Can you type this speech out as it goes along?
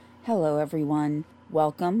Hello, everyone.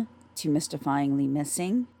 Welcome to Mystifyingly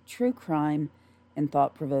Missing, True Crime, and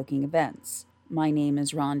Thought Provoking Events. My name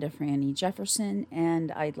is Rhonda Franny Jefferson,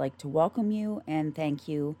 and I'd like to welcome you and thank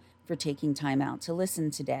you for taking time out to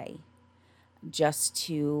listen today. Just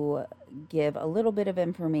to give a little bit of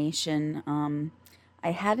information,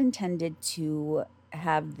 I had intended to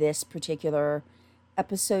have this particular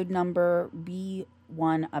episode number be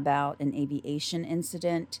one about an aviation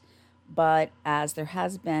incident, but as there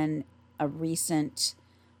has been a recent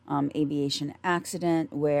aviation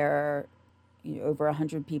accident where over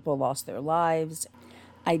 100 people lost their lives,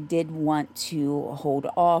 I did want to hold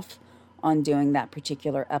off on doing that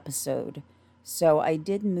particular episode. So I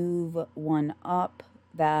did move one up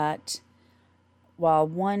that while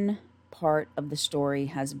one part of the story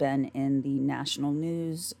has been in the national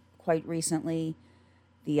news quite recently,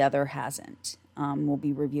 the other hasn't. We'll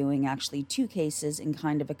be reviewing actually two cases in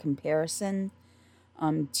kind of a comparison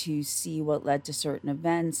to see what led to certain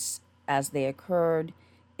events as they occurred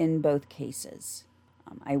in both cases.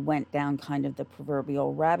 I went down kind of the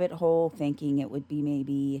proverbial rabbit hole thinking it would be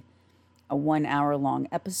maybe a 1 hour long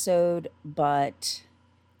episode, but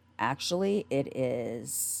actually it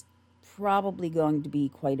is probably going to be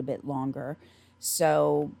quite a bit longer.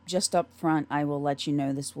 So just up front, I will let you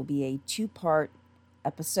know this will be a 2-part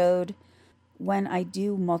episode. When I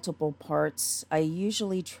do multiple parts, I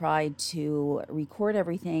usually try to record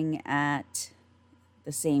everything at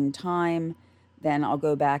the same time. Then I'll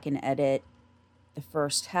go back and edit the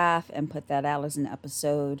first half and put that out as an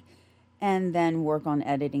episode, and then work on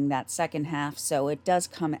editing that second half. So it does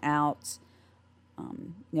come out,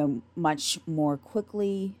 much more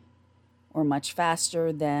quickly or much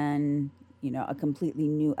faster than, a completely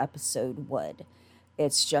new episode would.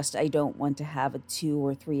 It's just I don't want to have a 2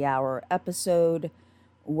 or 3 hour episode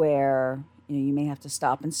where you may have to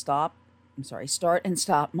start and stop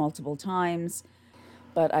multiple times.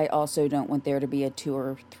 But I also don't want there to be a 2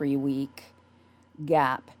 or 3 week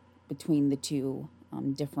gap between the two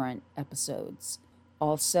different episodes.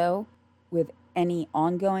 Also, with any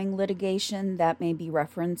ongoing litigation that may be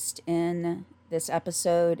referenced in this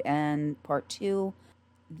episode and part 2,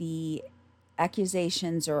 the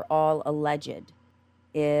accusations are all alleged.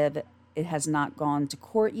 If it has not gone to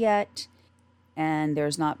court yet and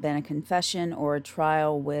there's not been a confession or a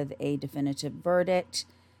trial with a definitive verdict,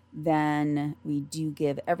 then we do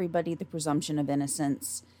give everybody the presumption of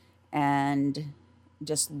innocence and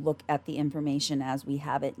just look at the information as we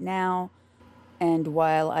have it now. And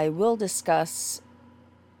while I will discuss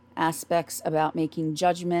aspects about making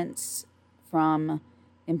judgments from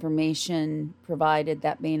information provided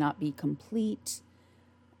that may not be complete,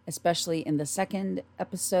 especially in the second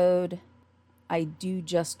episode, I do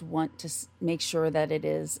just want to make sure that it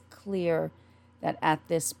is clear that at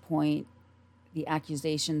this point the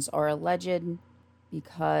accusations are alleged,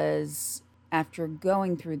 because after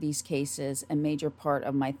going through these cases, a major part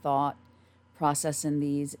of my thought process in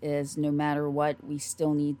these is no matter what, we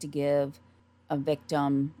still need to give a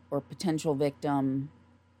victim or potential victim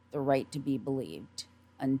the right to be believed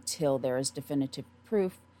until there is definitive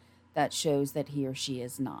proof that shows that he or she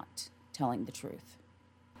is not telling the truth.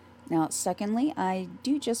 Now, secondly, I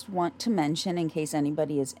do just want to mention, in case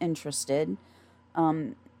anybody is interested,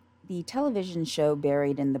 the television show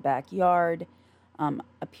Buried in the Backyard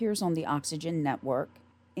appears on the Oxygen Network.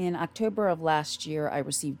 In October of last year, I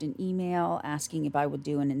received an email asking if I would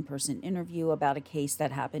do an in-person interview about a case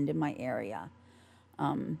that happened in my area.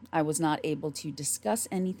 I was not able to discuss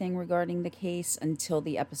anything regarding the case until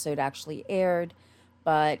the episode actually aired,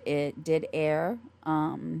 but it did air.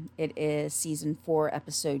 It is season 4,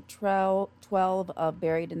 episode 12 of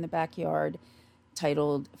Buried in the Backyard,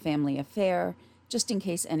 titled Family Affair, just in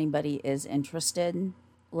case anybody is interested.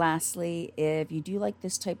 Lastly, if you do like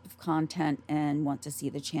this type of content and want to see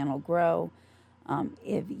the channel grow,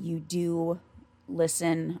 if you do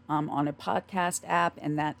listen on a podcast app,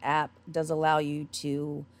 and that app does allow you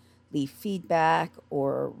to leave feedback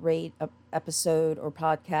or rate an episode or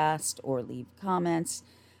podcast or leave comments,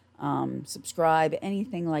 subscribe,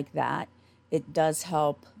 anything like that, it does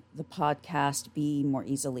help the podcast be more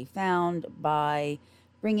easily found by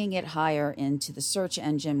bringing it higher into the search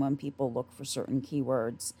engine when people look for certain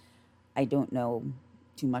keywords. I don't know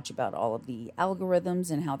too much about all of the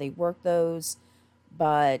algorithms and how they work those,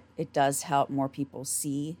 but it does help more people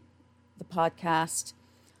see the podcast.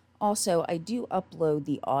 Also, I do upload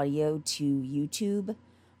the audio to YouTube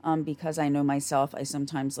because I know myself, I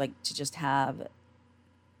sometimes like to just have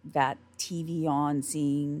that TV on,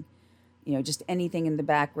 seeing, just anything in the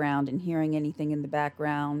background and hearing anything in the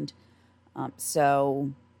background.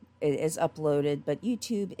 So it is uploaded, but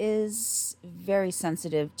YouTube is very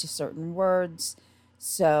sensitive to certain words.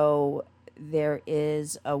 So there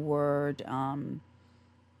is a word,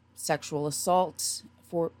 sexual assault,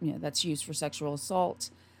 that's used for sexual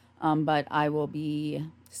assault. But I will be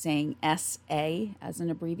saying SA as an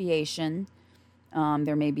abbreviation.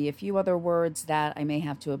 There may be a few other words that I may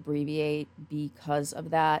have to abbreviate because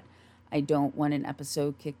of that. I don't want an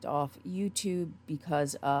episode kicked off YouTube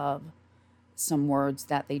because of some words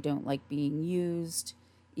that they don't like being used,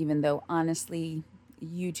 even though honestly,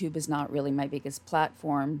 YouTube is not really my biggest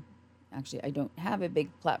platform. Actually, I don't have a big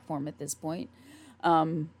platform at this point.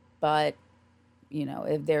 But,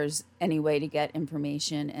 if there's any way to get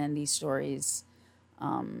information and these stories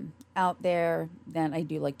out there, then I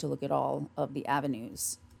do like to look at all of the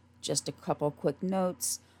avenues. Just a couple quick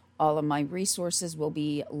notes. All of my resources will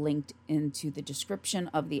be linked into the description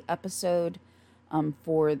of the episode.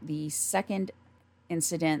 For the second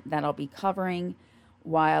incident that I'll be covering,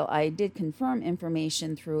 while I did confirm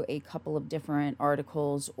information through a couple of different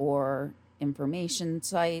articles or information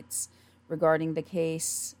sites regarding the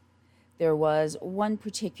case, there was one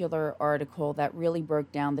particular article that really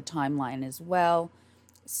broke down the timeline as well.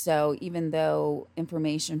 So even though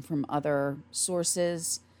information from other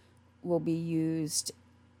sources will be used,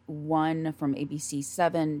 one from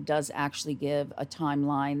ABC7 does actually give a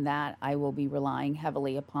timeline that I will be relying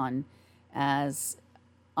heavily upon, as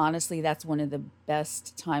honestly, that's one of the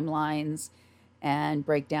best timelines and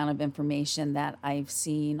breakdown of information that I've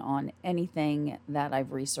seen on anything that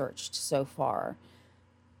I've researched so far.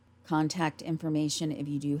 Contact information, if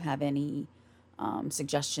you do have any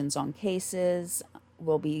suggestions on cases,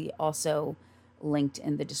 will be also linked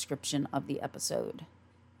in the description of the episode.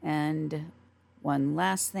 And one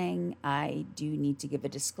last thing, I do need to give a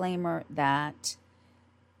disclaimer that,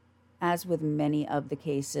 as with many of the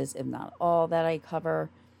cases, if not all that I cover,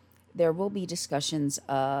 there will be discussions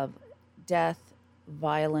of death,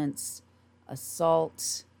 violence,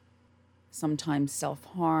 assault, sometimes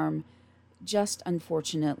self-harm, just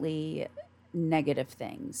unfortunately negative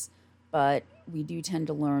things. But we do tend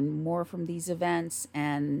to learn more from these events,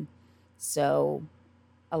 and so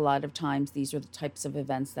a lot of times these are the types of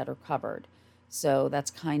events that are covered. So that's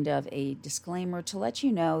kind of a disclaimer to let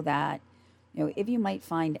you know that, if you might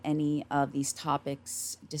find any of these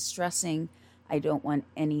topics distressing, I don't want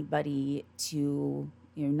anybody to,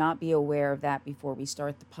 not be aware of that before we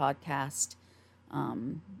start the podcast,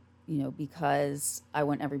 because I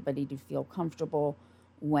want everybody to feel comfortable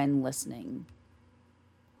when listening.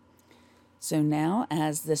 So now,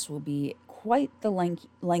 as this will be quite the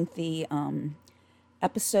lengthy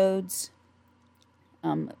episodes,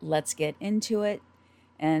 let's get into it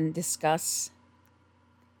and discuss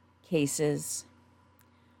cases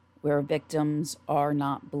where victims are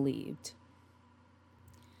not believed.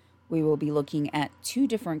 We will be looking at two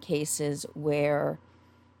different cases where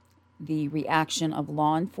the reaction of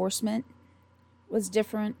law enforcement was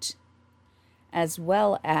different, as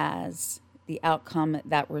well as the outcome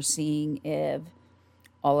that we're seeing if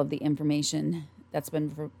all of the information that's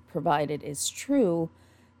been provided is true.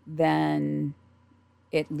 Then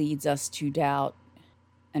it leads us to doubt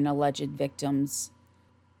an alleged victim's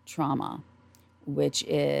trauma, which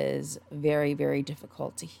is very, very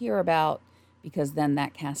difficult to hear about, because then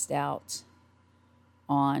that casts doubt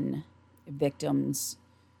on victims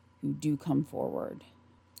who do come forward.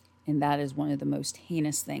 And that is one of the most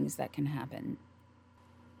heinous things that can happen.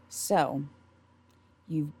 So,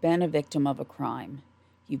 you've been a victim of a crime.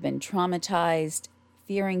 You've been traumatized,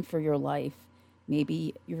 fearing for your life,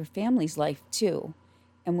 maybe your family's life too.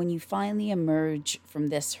 And when you finally emerge from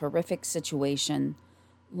this horrific situation,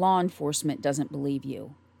 law enforcement doesn't believe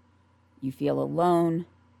you. You feel alone,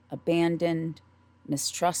 abandoned,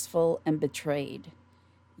 mistrustful, and betrayed.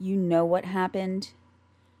 You know what happened.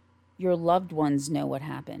 Your loved ones know what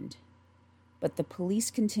happened. But the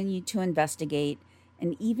police continue to investigate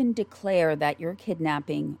and even declare that your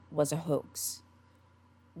kidnapping was a hoax.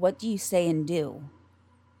 What do you say and do?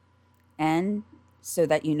 And so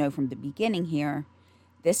that you know from the beginning here,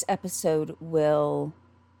 this episode will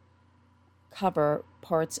cover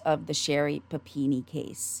parts of the Sherri Papini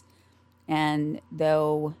case. And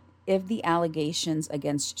though if the allegations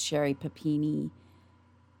against Sherri Papini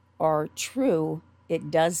are true, it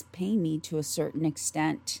does pain me to a certain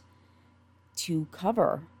extent to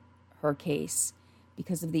cover her case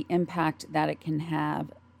because of the impact that it can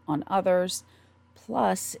have on others.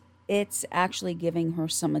 Plus, it's actually giving her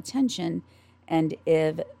some attention. And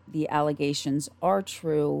if the allegations are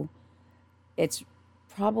true, it's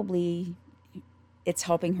helping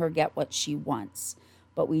her get what she wants.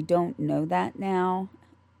 But we don't know that now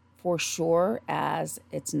for sure, as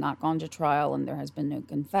it's not gone to trial and there has been no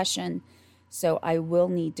confession. So I will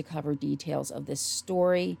need to cover details of this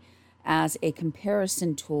story as a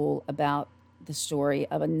comparison tool about the story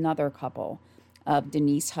of another couple, of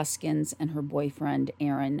Denise Huskins and her boyfriend,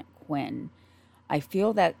 Aaron Quinn. I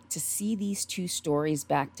feel that to see these two stories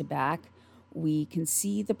back to back, we can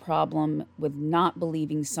see the problem with not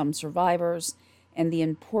believing some survivors and the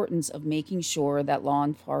importance of making sure that law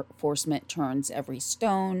enforcement turns every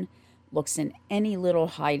stone, looks in any little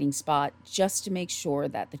hiding spot just to make sure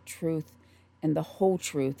that the truth and the whole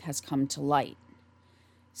truth has come to light.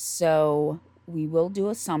 So we will do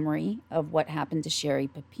a summary of what happened to Sherri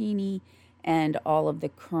Papini and all of the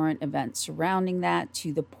current events surrounding that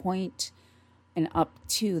to the point and up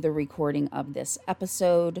to the recording of this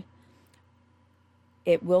episode.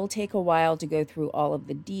 It will take a while to go through all of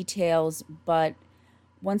the details, but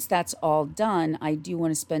once that's all done, I do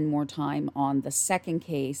want to spend more time on the second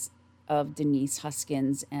case of Denise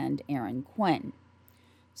Huskins and Aaron Quinn.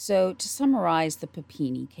 So to summarize the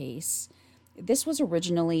Papini case, this was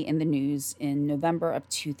originally in the news in November of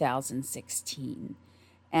 2016.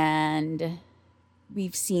 And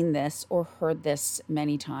we've seen this or heard this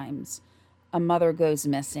many times. A mother goes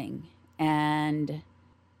missing, and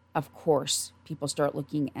of course, people start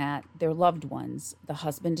looking at their loved ones, the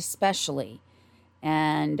husband especially.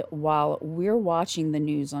 And while we're watching the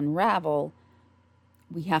news unravel,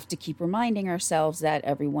 we have to keep reminding ourselves that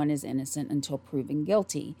everyone is innocent until proven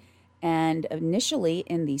guilty. And initially,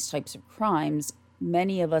 in these types of crimes,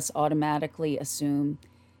 many of us automatically assume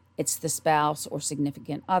it's the spouse or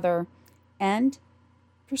significant other. And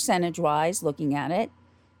percentage-wise, looking at it,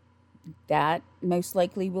 that most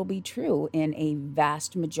likely will be true in a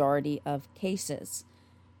vast majority of cases.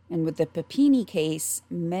 And with the Papini case,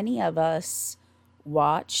 many of us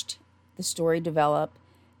watched the story develop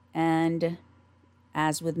and,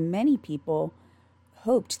 as with many people,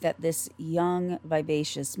 hoped that this young,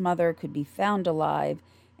 vivacious mother could be found alive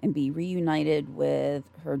and be reunited with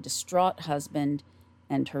her distraught husband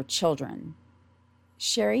and her children.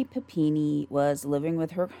 Sherri Papini was living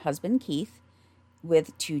with her husband, Keith,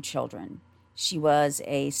 with 2 children. She was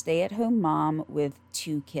a stay-at-home mom with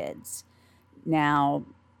 2 kids. Now,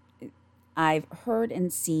 I've heard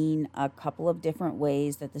and seen a couple of different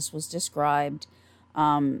ways that this was described.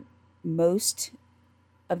 Most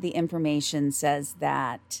of the information says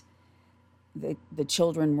that the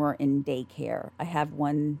children were in daycare. I have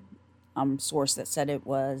one source that said it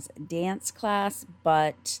was dance class,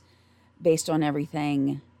 but based on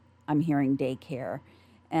everything, I'm hearing daycare.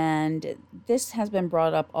 And this has been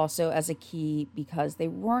brought up also as a key because they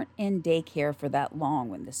weren't in daycare for that long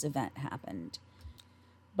when this event happened.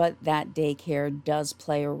 But that daycare does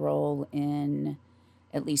play a role in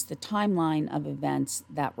at least the timeline of events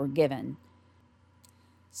that were given.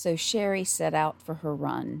 So Sherri set out for her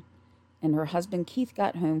run, and her husband Keith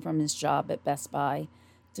got home from his job at Best Buy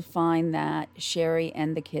to find that Sherri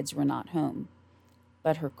and the kids were not home.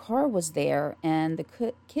 But her car was there, and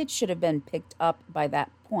the kids should have been picked up by that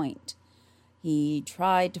point. He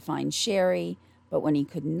tried to find Sherri, but when he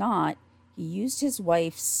could not, he used his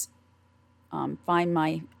wife's Find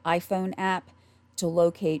My iPhone app to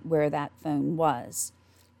locate where that phone was.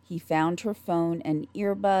 He found her phone and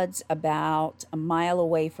earbuds about a mile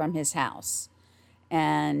away from his house.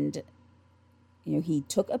 And, he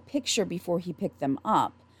took a picture before he picked them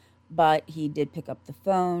up, but he did pick up the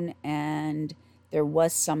phone, and there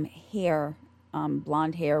was some hair,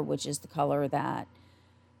 blonde hair, which is the color that,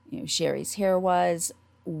 Sherri's hair was,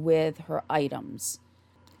 with her items.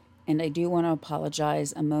 And I do want to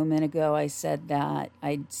apologize. A moment ago, I said that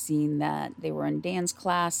I'd seen that they were in dance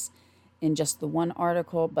class in just the one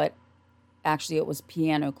article, but actually it was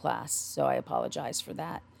piano class, so I apologize for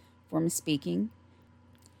that, for misspeaking.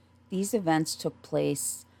 These events took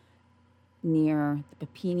place near the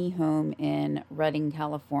Papini home in Redding,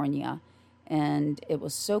 California, and it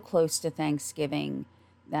was so close to Thanksgiving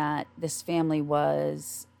that this family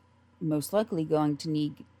was most likely going to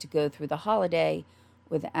need to go through the holiday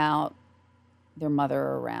without their mother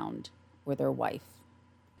around or their wife.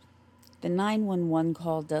 The 911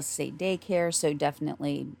 call does say daycare, so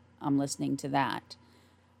definitely I'm listening to that.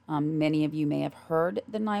 Many of you may have heard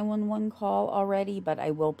the 911 call already, but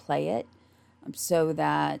I will play it so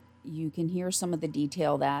that you can hear some of the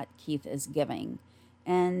detail that Keith is giving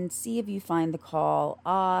and see if you find the call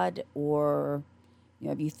odd or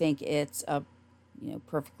if you think it's a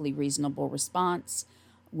perfectly reasonable response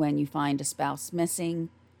when you find a spouse missing.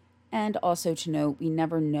 And also to note, we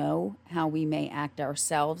never know how we may act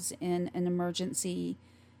ourselves in an emergency.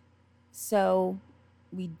 So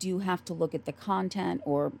we do have to look at the content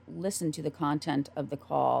or listen to the content of the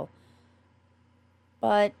call.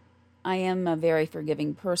 But I am a very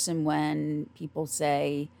forgiving person when people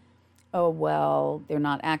say, oh, well, they're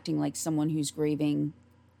not acting like someone who's grieving.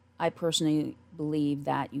 I personally believe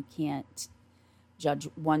that you can't judge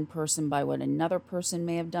one person by what another person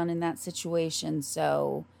may have done in that situation.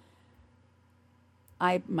 So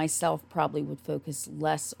I myself probably would focus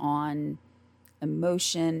less on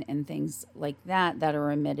emotion and things like that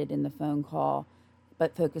are emitted in the phone call,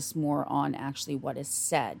 but focus more on actually what is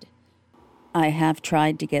said. I have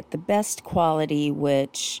tried to get the best quality,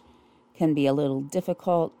 which can be a little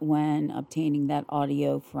difficult when obtaining that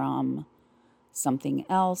audio from something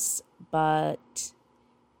else, but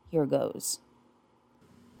here goes.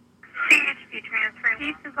 CHP transfer.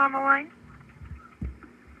 Keith is on the line.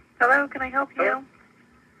 Hello, can I help you? Hello?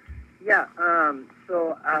 Yeah,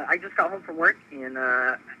 so I just got home from work, and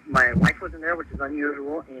my wife wasn't there, which is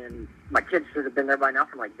unusual, and my kids should have been there by now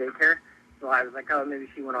from, like, daycare. So I was like, oh, maybe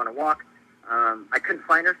she went on a walk. I couldn't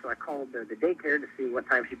find her, so I called the daycare to see what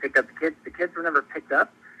time she picked up the kids. The kids were never picked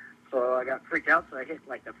up, so I got freaked out, so I hit,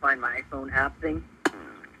 like, the Find My iPhone app thing,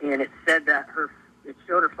 and it said that it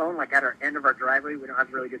showed her phone, like, at our end of our driveway. We don't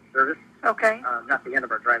have really good service. Okay. Not the end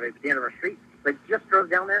of our driveway, but the end of our street. But just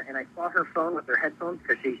drove down there, and I saw her phone with her headphones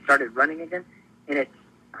because she started running again. And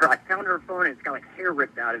I found her phone, and it's got, like, hair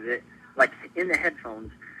ripped out of it, like, in the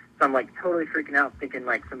headphones. So I'm, like, totally freaking out, thinking,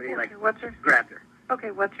 like, somebody, Okay, grabbed her.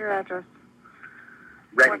 Okay, what's your address?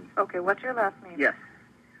 Ready? What's your last name? Yes.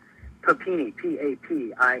 Papini,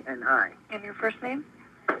 P-A-P-I-N-I. And your first name?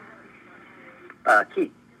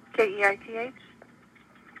 Keith. K-E-I-T-H?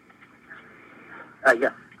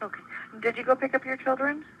 Yes. Okay. Did you go pick up your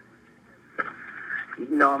children?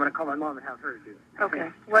 No, I'm going to call my mom and have her do it. Okay.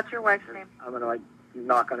 What's your wife's name? I'm going to, like,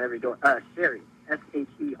 knock on every door. Sherry.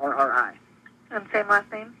 S-H-E-R-R-I. And same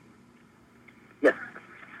last name? Yes.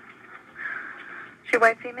 She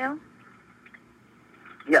white, female?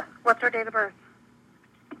 Yes. What's her date of birth?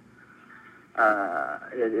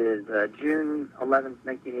 It is June 11th,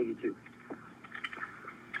 1982.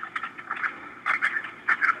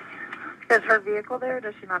 Is her vehicle there?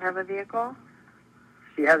 Does she not have a vehicle?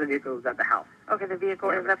 She has a vehicle that's at the house. Okay, the vehicle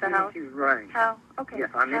is at the house? She's running. How? Okay. Yes,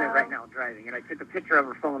 I'm in it right now driving, and I took a picture of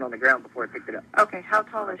her phone on the ground before I picked it up. Okay, how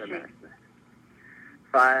tall is she?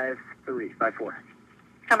 5'3", 5'4".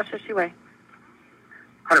 How much does she weigh?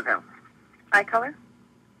 100 pounds. Eye color?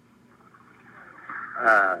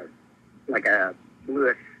 Like a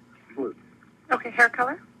bluish blue. Okay, hair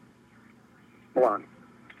color? Blonde.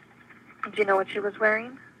 Do you know what she was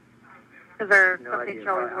wearing? Is there No something idea. she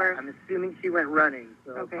always wears? I'm assuming she went running,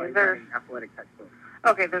 so Okay, probably there's- running athletic type clothes.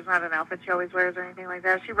 Okay, there's not an outfit she always wears or anything like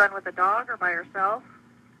that. Does she run with a dog or by herself?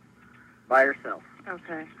 By herself.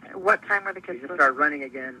 Okay. What time were the She kids just supposed started running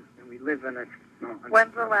again, and we live in a...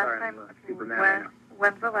 When's the last time? Super mad right now.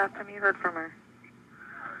 When's the last time you heard from her?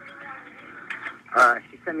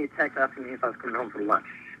 She sent me a text asking me if I was coming home for lunch.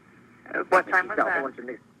 What time was Got a that? whole bunch of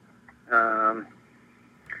news.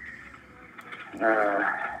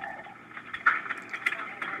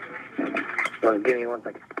 Give me 1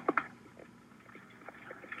 second.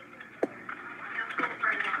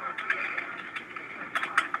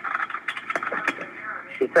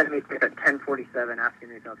 She sent me a text at 10:47 asking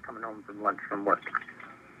me if I was coming home from lunch from work.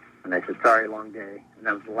 And I said, sorry, long day. And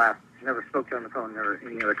that was the last. Never spoke to her on the phone, never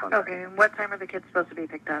any other contact. Okay, and what time are the kids supposed to be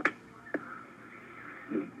picked up?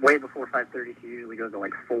 Way before 5:30, she usually goes to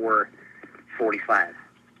like 4:45.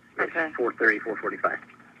 Okay. 4:30, 4:45.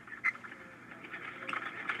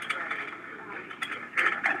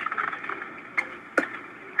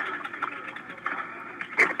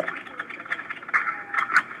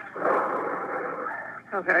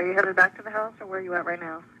 Okay, are you headed back to the house, or where are you at right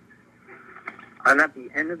now? I'm at the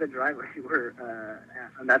end of the driveway where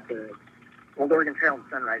I'm at the Old Oregon Trail and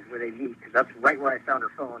Sunrise where they meet, because that's right where I found her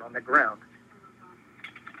phone on the ground.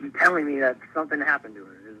 You're telling me that something happened to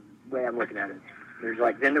her is the way I'm looking at it.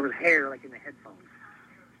 Then there was hair like in the headphones.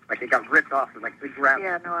 Like it got ripped off with like big grab.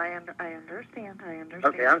 Yeah, no, I understand.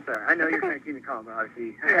 Okay, I'm sorry. I know you're trying to keep me calm, but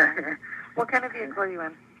obviously. Yeah. What kind of vehicle are you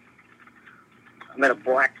in? I'm at a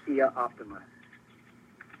black Kia Optima.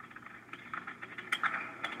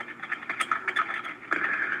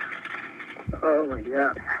 Oh my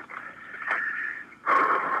God.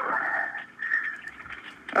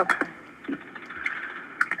 Okay.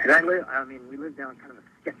 And we live down kind of a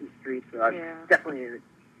sketchy street, so I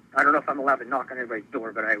don't know if I'm allowed to knock on everybody's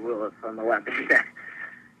door, but I will if I'm allowed to do that.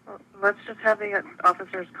 Well, let's just have the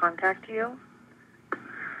officers contact you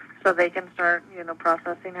so they can start,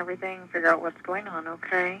 processing everything, figure out what's going on,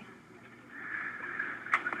 okay?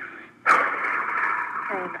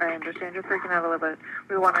 I understand you're freaking out a little bit.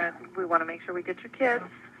 We want to make sure we get your kids,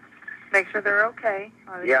 make sure they're okay.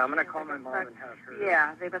 Yeah, I'm gonna call my mom and have her.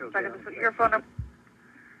 Yeah, they've been stuck in this. Your phone number.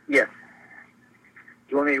 Yes.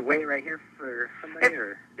 Do you want me to wait right here for somebody,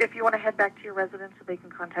 or? If you want to head back to your residence so they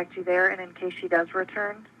can contact you there, and in case she does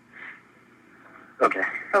return. Okay.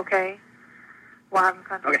 Okay. We'll have them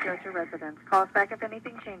contact you at your residence. Call us back if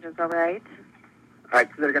anything changes, all right? All right,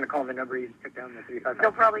 so they're going to call the number you just took down, the 355?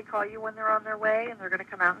 They'll probably call you when they're on their way, and they're going to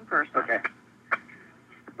come out in person. Okay.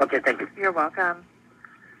 Okay, thank you. You're welcome.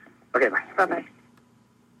 Okay, bye. Bye-bye.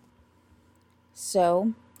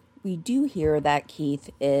 So we do hear that Keith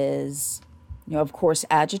is, of course,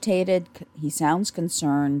 agitated. He sounds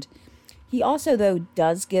concerned. He also, though,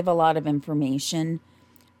 does give a lot of information.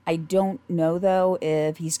 I don't know, though,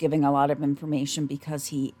 if he's giving a lot of information because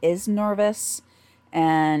he is nervous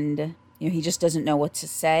and, he just doesn't know what to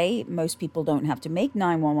say. Most people don't have to make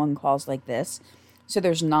 911 calls like this, so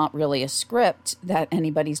there's not really a script that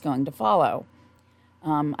anybody's going to follow.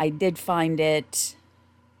 I did find it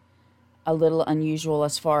a little unusual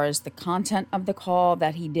as far as the content of the call,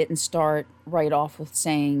 that he didn't start right off with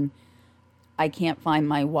saying, "I can't find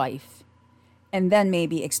my wife," and then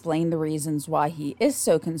maybe explain the reasons why he is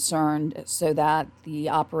so concerned so that the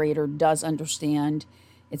operator does understand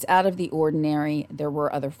it's out of the ordinary. There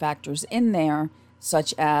were other factors in there,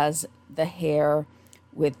 such as the hair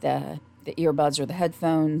with the earbuds or the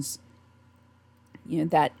headphones,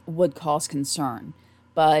 that would cause concern.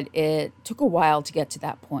 But it took a while to get to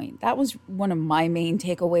that point. That was one of my main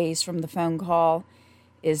takeaways from the phone call,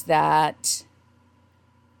 is that,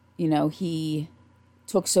 he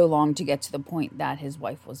took so long to get to the point that his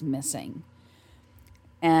wife was missing.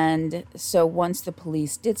 And so once the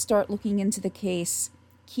police did start looking into the case,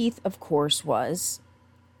 Keith, of course, was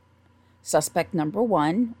suspect number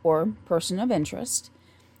one, or person of interest.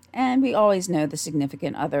 And we always know the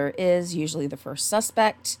significant other is usually the first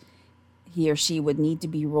suspect. He or she would need to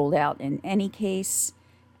be ruled out in any case.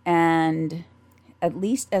 And at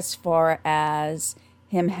least as far as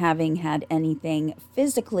him having had anything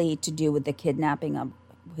physically to do with the kidnapping of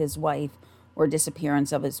his wife or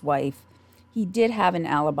disappearance of his wife, he did have an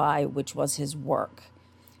alibi, which was his work.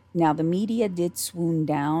 Now, the media did swoon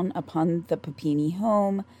down upon the Papini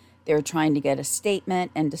home. They were trying to get a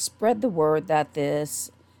statement and to spread the word that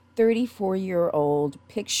this 34-year-old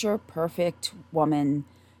picture-perfect woman,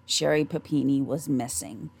 Sherry Papini, was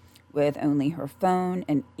missing, with only her phone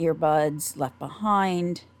and earbuds left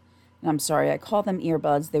behind. And I'm sorry, I call them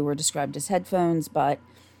earbuds. They were described as headphones, but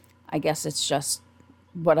I guess it's just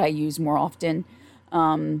what I use more often.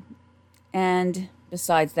 And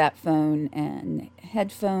besides that phone and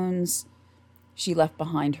headphones, she left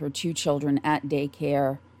behind her 2 children at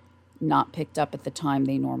daycare, not picked up at the time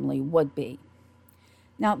they normally would be.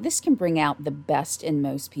 Now, this can bring out the best in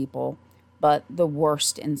most people, but the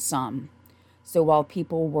worst in some. So while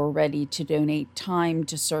people were ready to donate time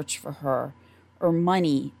to search for her, or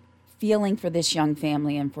money, feeling for this young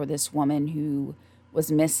family and for this woman who was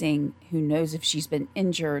missing, who knows if she's been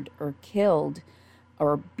injured or killed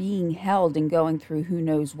or being held and going through who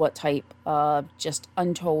knows what type of just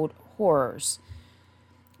untold horrors.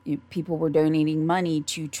 People were donating money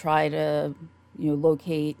to try to,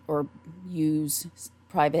 locate or use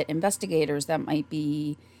private investigators that might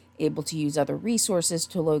be able to use other resources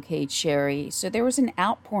to locate Sherry. So there was an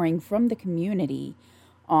outpouring from the community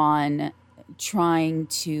on trying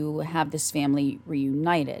to have this family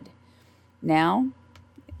reunited. Now,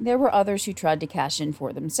 there were others who tried to cash in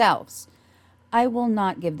for themselves. I will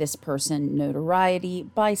not give this person notoriety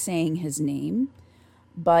by saying his name,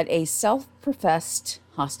 but a self-professed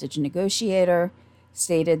hostage negotiator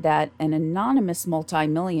stated that an anonymous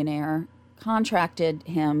multimillionaire contracted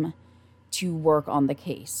him to work on the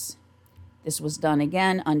case. This was done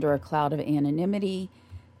again under a cloud of anonymity,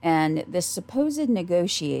 and this supposed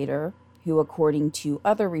negotiator, who according to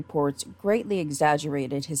other reports greatly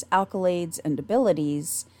exaggerated his accolades and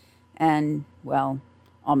abilities and, well,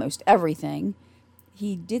 almost everything,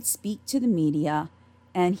 he did speak to the media,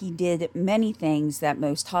 and he did many things that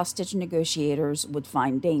most hostage negotiators would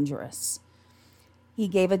find dangerous. He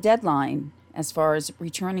gave a deadline as far as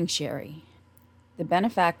returning Sherry. The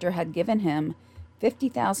benefactor had given him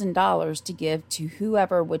 $50,000 to give to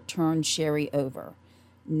whoever would turn Sherry over.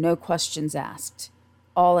 No questions asked.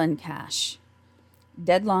 All in cash.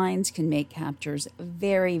 Deadlines can make captors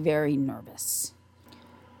very, very nervous.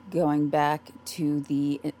 Going back to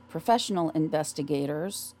the professional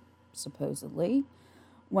investigators, supposedly,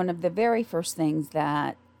 one of the very first things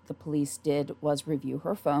that the police did was review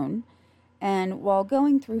her phone. And while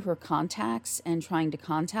going through her contacts and trying to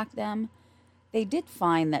contact them, They did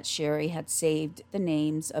find that Sherry had saved the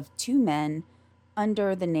names of two men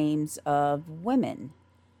under the names of women.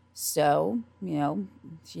 So,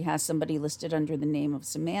 she has somebody listed under the name of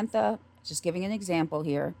Samantha. Just giving an example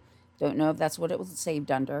here. Don't know if that's what it was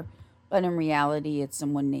saved under, but in reality, it's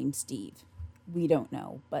someone named Steve. We don't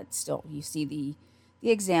know, but still, you see the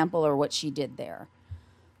example or what she did there.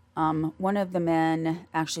 One of the men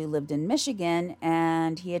actually lived in Michigan,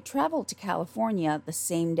 and he had traveled to California the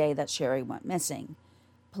same day that Sherry went missing.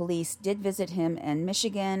 Police did visit him in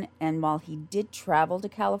Michigan, and while he did travel to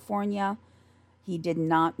California, he did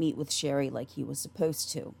not meet with Sherry like he was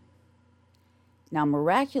supposed to. Now,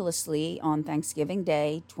 miraculously, on Thanksgiving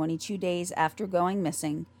Day, 22 days after going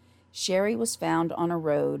missing, Sherry was found on a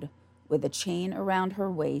road with a chain around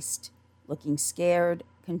her waist, looking scared,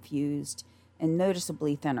 confused, and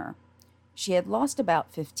noticeably thinner. She had lost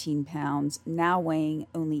about 15 pounds, now weighing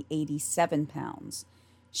only 87 pounds.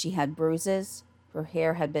 She had bruises. Her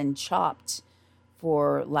hair had been chopped,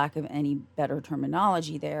 for lack of any better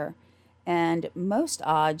terminology there. And most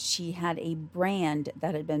odd, she had a brand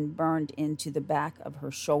that had been burned into the back of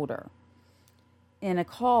her shoulder. In a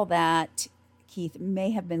call that Keith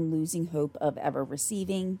may have been losing hope of ever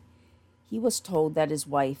receiving, he was told that his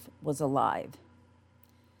wife was alive.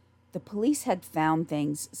 The police had found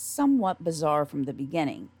things somewhat bizarre from the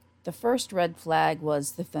beginning. The first red flag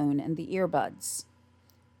was the phone and the earbuds.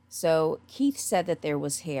 So Keith said that there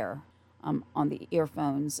was hair on the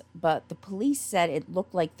earphones, but the police said it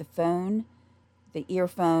looked like the phone, the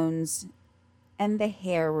earphones, and the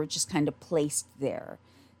hair were just kind of placed there.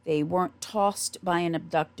 They weren't tossed by an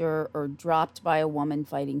abductor or dropped by a woman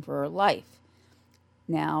fighting for her life.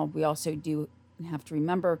 Now, we also do have to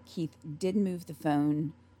remember Keith did move the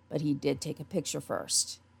phone, but he did take a picture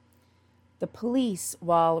first. The police,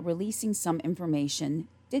 while releasing some information,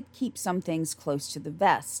 did keep some things close to the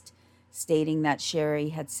vest, stating that Sherry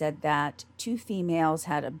had said that two females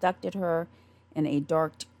had abducted her in a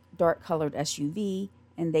dark-colored SUV,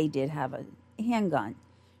 and they did have a handgun.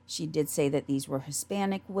 She did say that these were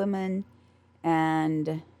Hispanic women,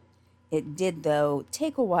 and it did, though,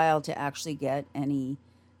 take a while to actually get any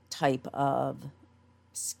type of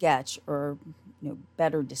sketch or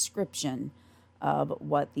better description of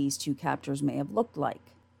what these two captors may have looked like.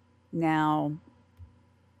 Now,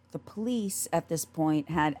 the police at this point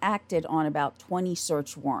had acted on about 20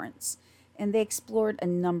 search warrants, and they explored a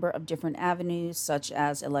number of different avenues, such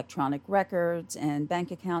as electronic records and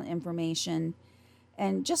bank account information.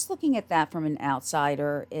 And just looking at that from an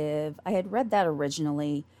outsider, if I had read that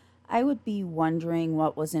originally, I would be wondering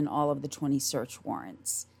what was in all of the 20 search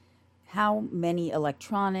warrants. How many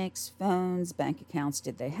electronics, phones, bank accounts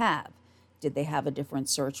did they have? Did they have a different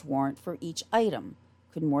search warrant for each item?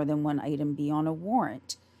 Could more than one item be on a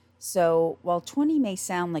warrant? So while 20 may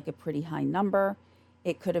sound like a pretty high number,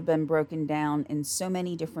 it could have been broken down in so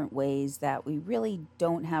many different ways that we really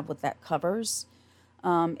don't have what that covers.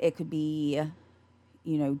 It could be,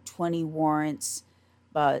 20 warrants,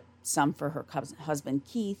 but some for her husband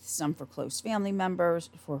Keith, some for close family members,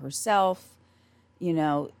 for herself.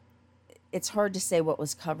 It's hard to say what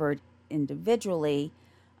was covered individually.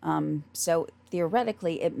 So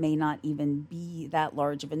theoretically, it may not even be that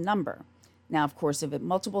large of a number. Now, of course, if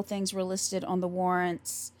multiple things were listed on the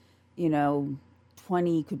warrants,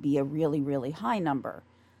 20 could be a really, really high number.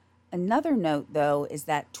 Another note, though, is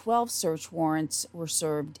that 12 search warrants were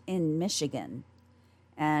served in Michigan.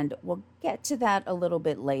 And we'll get to that a little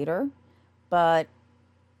bit later. But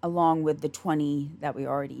along with the 20 that we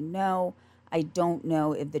already know, I don't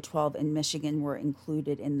know if the 12 in Michigan were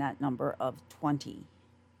included in that number of 20.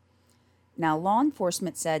 Now, law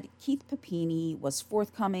enforcement said Keith Papini was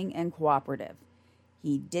forthcoming and cooperative.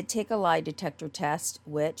 He did take a lie detector test,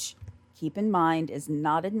 which, keep in mind, is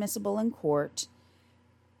not admissible in court,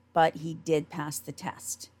 but he did pass the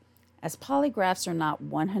test. As polygraphs are not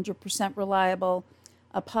 100% reliable,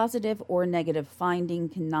 a positive or negative finding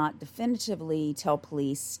cannot definitively tell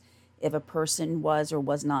police if a person was or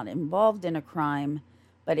was not involved in a crime,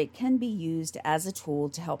 but it can be used as a tool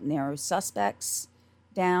to help narrow suspects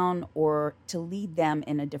down or to lead them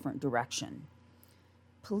in a different direction.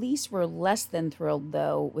 Police were less than thrilled,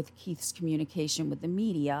 though, with Keith's communication with the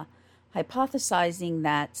media, hypothesizing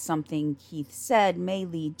that something Keith said may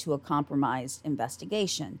lead to a compromised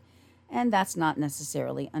investigation, and that's not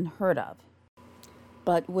necessarily unheard of.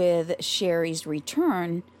 But with Sherry's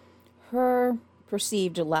return, her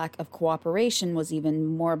perceived lack of cooperation was even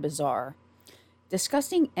more bizarre.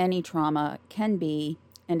 Discussing any trauma can be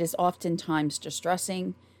and is oftentimes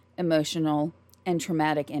distressing, emotional, and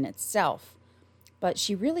traumatic in itself. But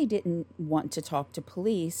she really didn't want to talk to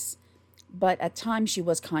police, But at times she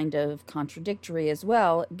was kind of contradictory as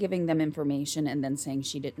well, giving them information and then saying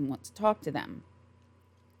she didn't want to talk to them.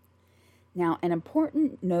 Now, an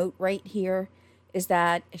important note right here is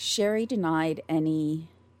that Sherry denied any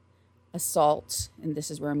assault, and this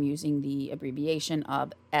is where I'm using the abbreviation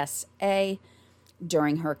of SA,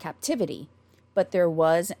 during her captivity. But there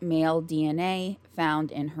was male DNA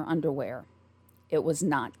found in her underwear. It was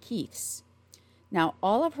not Keith's. Now,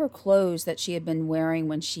 all of her clothes that she had been wearing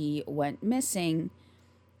when she went missing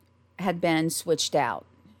had been switched out.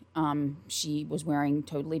 She was wearing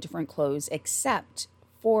totally different clothes except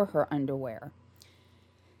for her underwear.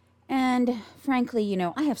 And frankly,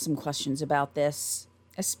 I have some questions about this,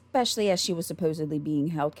 especially as she was supposedly being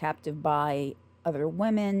held captive by other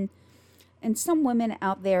women. And some women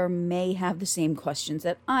out there may have the same questions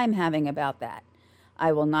that I'm having about that.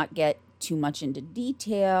 I will not get too much into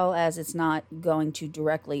detail as it's not going to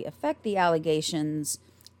directly affect the allegations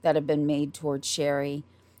that have been made towards Sherry,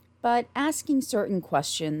 but asking certain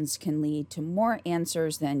questions can lead to more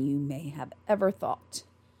answers than you may have ever thought.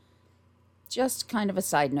 Just kind of a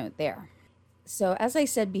side note there. So as I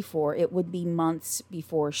said before, it would be months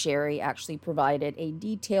before Sherry actually provided a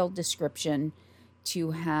detailed description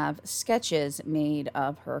to have sketches made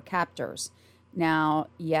of her captors. Now,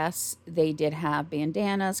 yes, they did have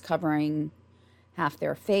bandanas covering half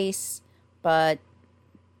their face, but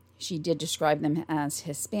she did describe them as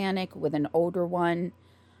Hispanic with an older one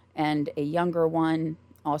and a younger one.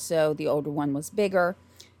 Also, the older one was bigger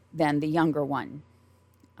than the younger one.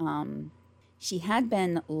 She had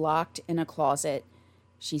been locked in a closet,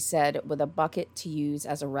 she said, with a bucket to use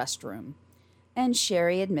as a restroom. And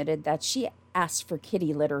Sherry admitted that she asked for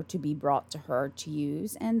kitty litter to be brought to her to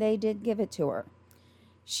use, and they did give it to her.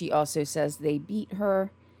 She also says they beat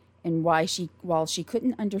her, and while she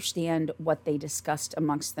couldn't understand what they discussed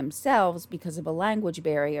amongst themselves because of a language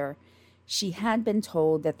barrier, she had been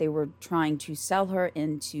told that they were trying to sell her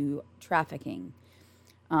into trafficking.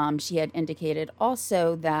 She had indicated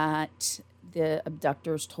also that the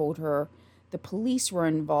abductors told her the police were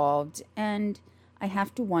involved, and I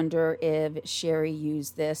have to wonder if Sherry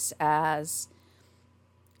used this as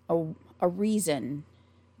a reason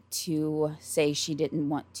to say she didn't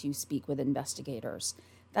want to speak with investigators.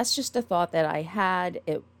 That's just a thought that I had,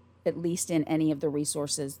 at least in any of the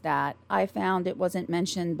resources that I found. It wasn't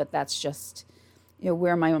mentioned, but that's just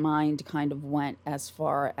where my mind kind of went as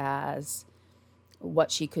far as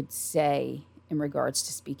what she could say in regards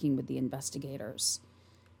to speaking with the investigators.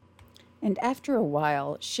 And after a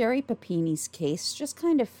while, Sherry Papini's case just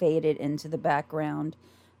kind of faded into the background,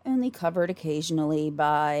 only covered occasionally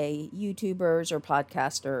by YouTubers or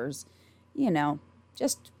podcasters,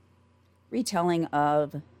 just retelling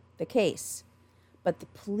of the case. But the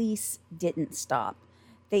police didn't stop.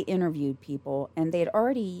 They interviewed people, and they had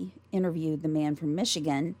already interviewed the man from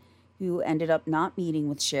Michigan who ended up not meeting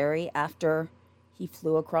with Sherry after he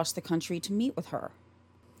flew across the country to meet with her.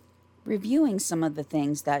 Reviewing some of the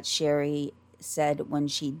things that Sherry said when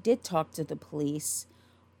she did talk to the police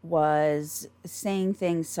was saying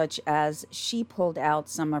things such as she pulled out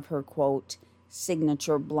some of her, quote,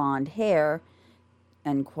 signature blonde hair,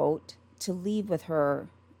 end quote, to leave with her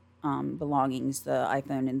belongings, the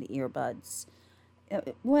iPhone and the earbuds.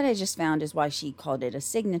 What I just found is why she called it a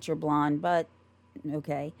signature blonde, but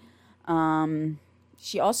okay.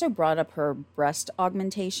 She also brought up her breast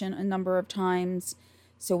augmentation a number of times.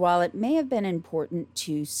 So while it may have been important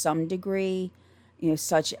to some degree,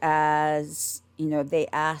 such as, they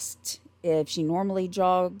asked if she normally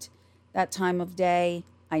jogged that time of day.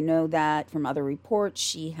 I know that from other reports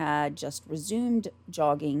she had just resumed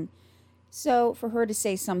jogging. So for her to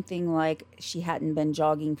say something like she hadn't been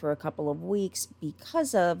jogging for a couple of weeks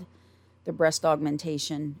because of the breast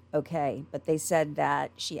augmentation, okay. But they said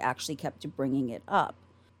that she actually kept bringing it up.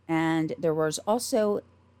 And there was also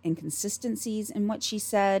inconsistencies in what she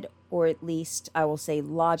said, or at least I will say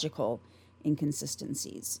logical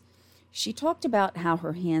inconsistencies. She talked about how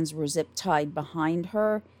her hands were zip tied behind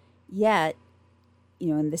her, yet,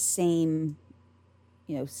 in the same,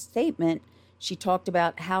 statement, she talked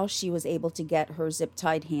about how she was able to get her zip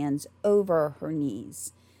tied hands over her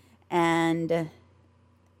knees. And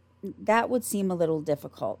that would seem a little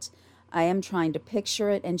difficult. I am trying to picture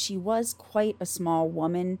it, and she was quite a small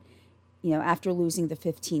woman. After losing the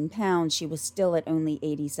 15 pounds, she was still at only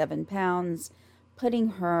 87 pounds, putting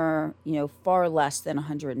her, far less than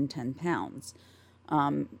 110 pounds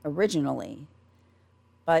originally.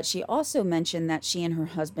 But she also mentioned that she and her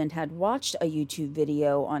husband had watched a YouTube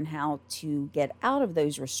video on how to get out of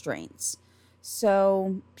those restraints.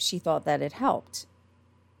 So she thought that it helped.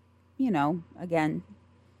 Again,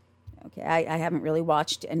 Okay, I haven't really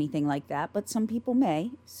watched anything like that, but some people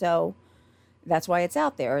may. So that's why it's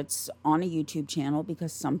out there. It's on a YouTube channel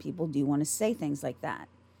because some people do want to say things like that.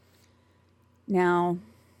 Now,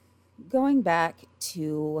 going back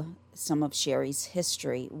to some of Sherry's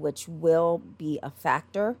history, which will be a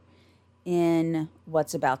factor in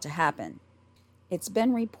what's about to happen. It's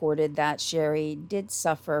been reported that Sherry did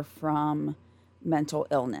suffer from mental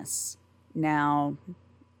illness. Now,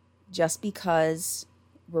 just because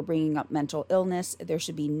we're bringing up mental illness, there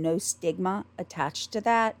should be no stigma attached to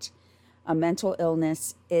that. A mental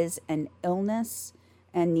illness is an illness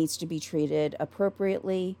and needs to be treated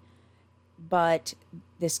appropriately, but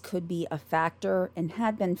this could be a factor and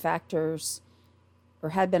had been a factor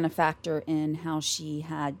in how she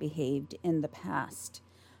had behaved in the past.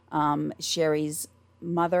 Sherry's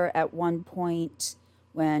mother, at one point,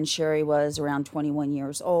 when Sherry was around 21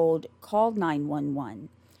 years old, called 911.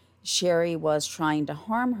 Sherry was trying to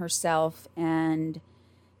harm herself, and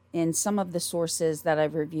in some of the sources that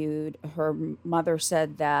I've reviewed, her mother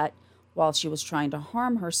said that while she was trying to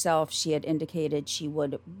harm herself, she had indicated she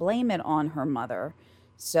would blame it on her mother.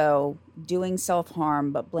 So doing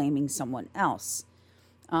self-harm, but blaming someone else.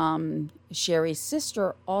 Sherry's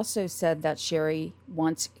sister also said that Sherry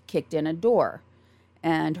once kicked in a door,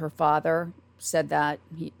 and her father said that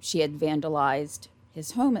she had vandalized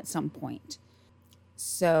his home at some point.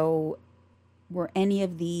 So were any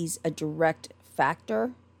of these a direct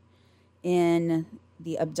factor in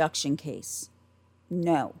the abduction case?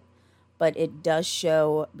 No, but it does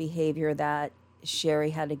show behavior that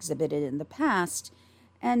Sherry had exhibited in the past,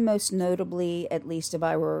 and most notably, at least if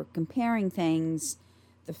I were comparing things,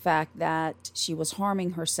 the fact that she was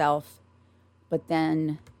harming herself, but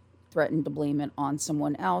then threatened to blame it on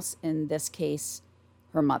someone else, in this case,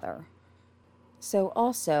 her mother. So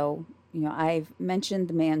also, I've mentioned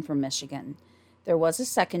the man from Michigan. There was a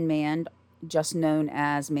second man, just known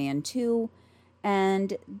as Man 2,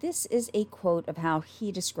 and this is a quote of how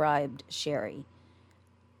he described Sherry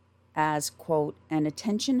as, quote, an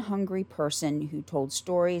attention-hungry person who told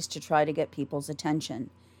stories to try to get people's attention,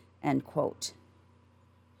 end quote.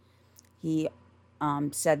 He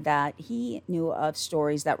said that he knew of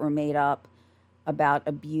stories that were made up about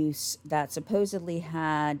abuse that supposedly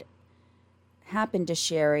had happened to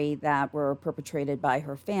Sherry that were perpetrated by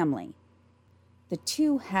her family. The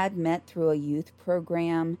two had met through a youth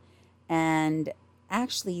program, and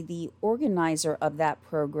actually the organizer of that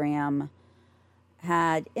program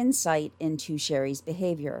had insight into Sherry's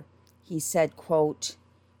behavior. He said, quote,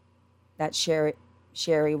 that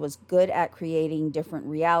Sherry was good at creating different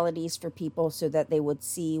realities for people so that they would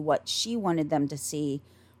see what she wanted them to see,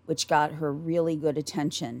 which got her really good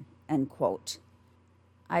attention, end quote.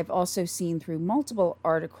 I've also seen through multiple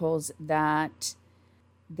articles that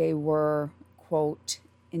they were, quote,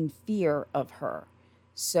 in fear of her.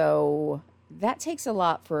 So that takes a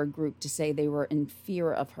lot for a group to say they were in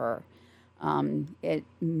fear of her. It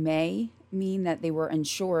may mean that they were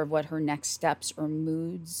unsure of what her next steps or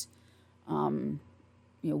moods,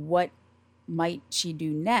 what might she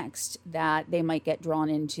do next that they might get drawn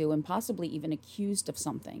into and possibly even accused of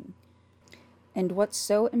something. And what's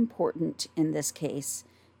so important in this case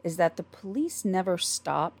is that the police never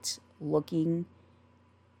stopped looking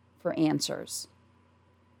for answers.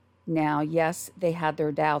 Now, yes, they had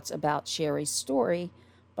their doubts about Sherry's story,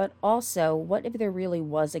 but also, what if there really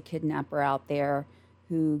was a kidnapper out there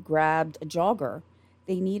who grabbed a jogger?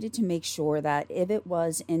 They needed to make sure that if it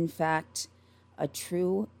was, in fact, a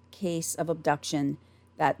true case of abduction,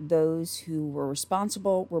 that those who were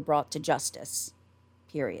responsible were brought to justice,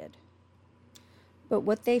 period. But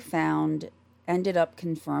what they found ended up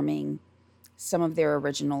confirming some of their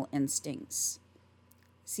original instincts.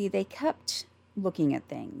 See, they kept looking at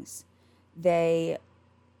things. They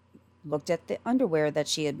looked at the underwear that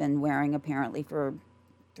she had been wearing apparently for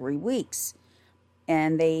 3 weeks,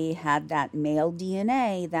 and they had that male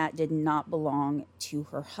DNA that did not belong to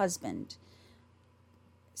her husband.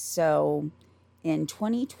 So in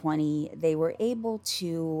 2020, they were able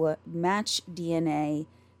to match DNA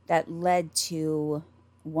that led to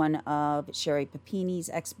one of Sherry Papini's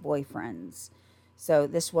ex-boyfriends. So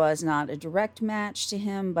this was not a direct match to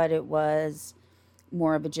him, but it was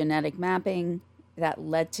more of a genetic mapping that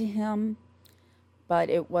led to him. But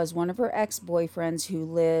it was one of her ex-boyfriends who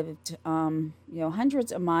lived,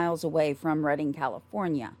 hundreds of miles away from Redding,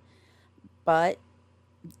 California. But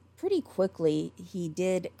pretty quickly, he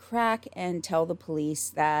did crack and tell the police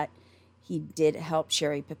that he did help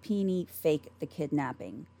Sherry Papini fake the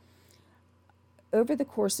kidnapping. Over the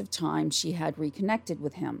course of time, she had reconnected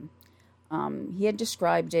with him. He had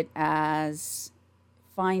described it as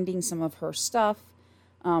finding some of her stuff,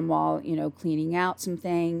 while, cleaning out some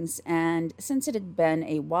things. And since it had been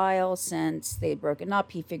a while since they had broken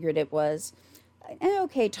up, he figured it was an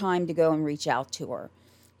okay time to go and reach out to her.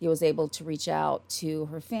 He was able to reach out to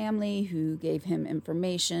her family, who gave him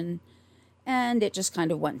information, and it just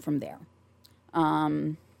kind of went from there.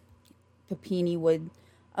 Papini would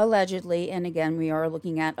allegedly, and again, we are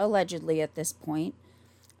looking at allegedly at this point,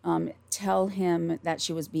 tell him that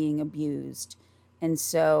she was being abused. And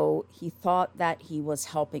so he thought that he was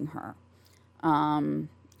helping her.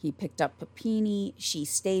 He picked up Papini. She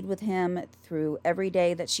stayed with him through every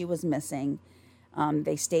day that she was missing.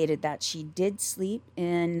 They stated that she did sleep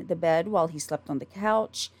in the bed while he slept on the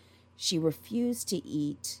couch. She refused to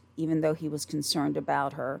eat, even though he was concerned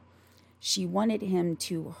about her. She wanted him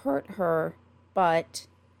to hurt her, but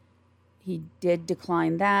he did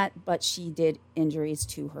decline that, but she did injuries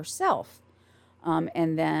to herself.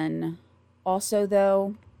 And then also,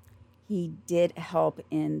 though, he did help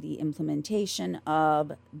in the implementation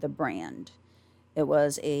of the brand. It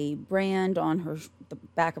was a brand on the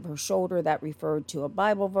back of her shoulder that referred to a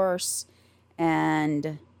Bible verse,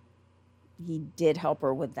 and he did help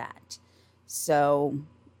her with that. So,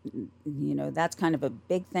 that's kind of a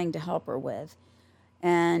big thing to help her with.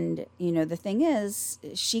 And, the thing is,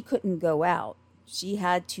 she couldn't go out. She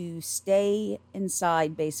had to stay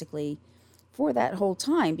inside, basically, for that whole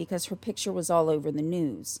time because her picture was all over the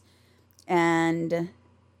news. And,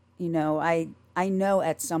 I know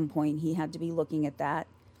at some point he had to be looking at that.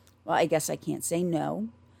 Well, I guess I can't say no,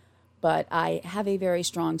 but I have a very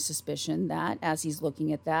strong suspicion that as he's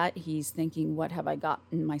looking at that, he's thinking, what have I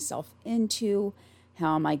gotten myself into?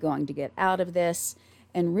 How am I going to get out of this?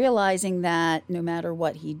 And realizing that no matter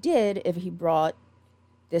what he did, if he brought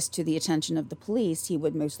this to the attention of the police, he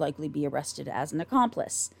would most likely be arrested as an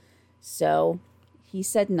accomplice. So he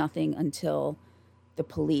said nothing until the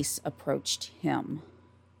police approached him.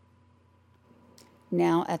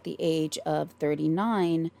 Now, at the age of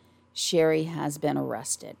 39, Sherry has been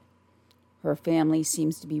arrested. Her family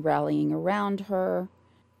seems to be rallying around her,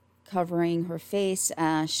 covering her face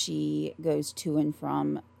as she goes to and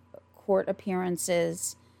from court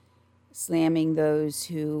appearances, slamming those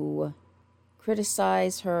who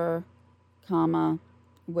criticize her,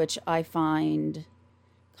 which I find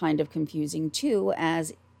kind of confusing too,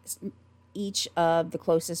 as each of the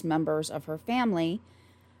closest members of her family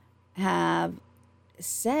have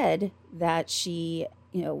said that she,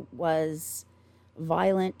 was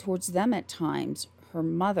violent towards them at times. Her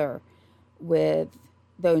mother,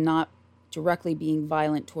 though not directly being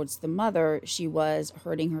violent towards the mother, she was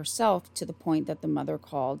hurting herself to the point that the mother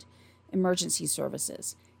called emergency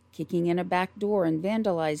services, kicking in a back door and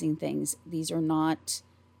vandalizing things. These are not,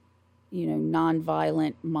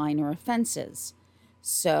 non-violent minor offenses.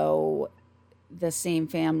 So the same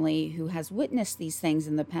family who has witnessed these things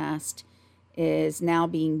in the past is now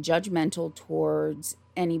being judgmental towards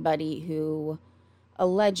anybody who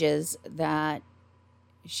alleges that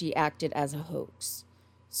she acted as a hoax.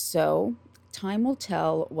 So time will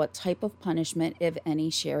tell what type of punishment, if any,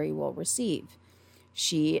 Sherry will receive.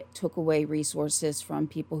 She took away resources from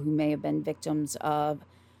people who may have been victims of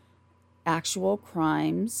actual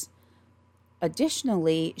crimes.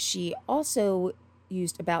 Additionally, she also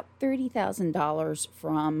used about $30,000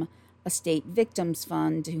 from a state victims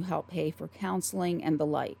fund to help pay for counseling and the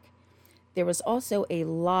like. There was also a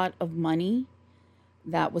lot of money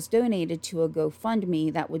that was donated to a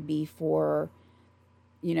GoFundMe that would be for,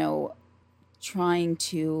 trying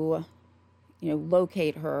to,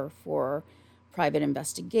 locate her for private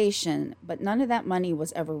investigation. But none of that money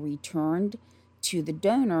was ever returned to the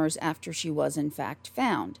donors after she was in fact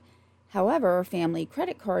found. However, family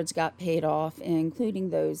credit cards got paid off, including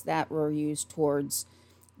those that were used towards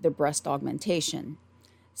the breast augmentation.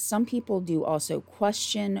 Some people do also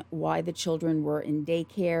question why the children were in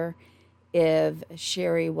daycare if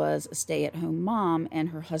Sherry was a stay-at-home mom and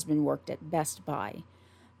her husband worked at Best Buy.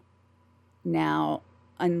 Now,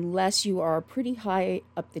 unless you are pretty high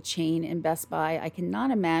up the chain in Best Buy, I cannot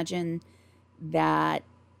imagine that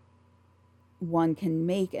one can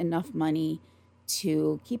make enough money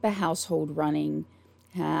to keep a household running,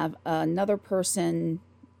 have another person,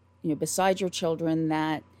 besides your children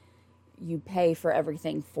that you pay for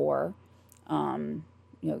everything for,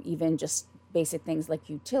 even just basic things like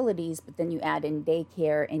utilities, but then you add in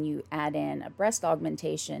daycare and you add in a breast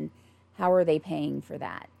augmentation. How are they paying for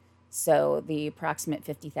that? So the approximate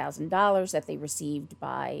 $50,000 that they received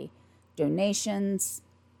by donations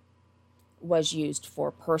was used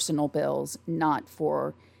for personal bills, not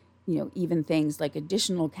for, even things like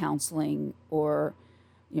additional counseling or,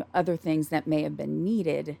 other things that may have been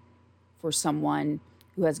needed for someone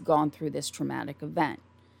who has gone through this traumatic event.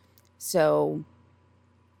 So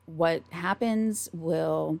what happens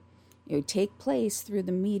will take place through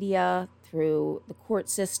the media, through the court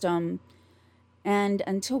system, and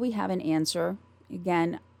until we have an answer,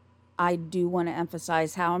 again, I do want to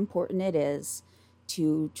emphasize how important it is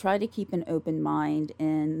to try to keep an open mind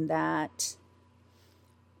in that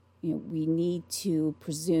we need to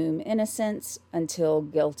presume innocence until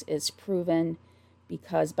guilt is proven,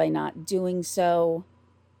 because by not doing so,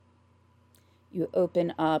 you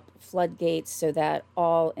open up floodgates so that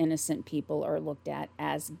all innocent people are looked at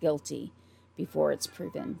as guilty before it's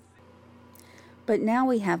proven. But now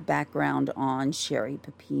we have background on Sherri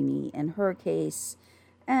Papini and her case,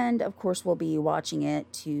 and of course we'll be watching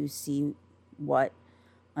it to see what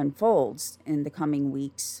unfolds in the coming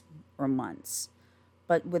weeks or months.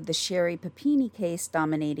 But with the Sherri Papini case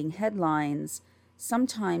dominating headlines,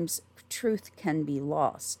 sometimes truth can be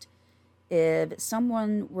lost. If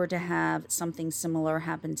someone were to have something similar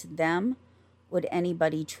happen to them, would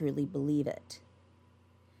anybody truly believe it?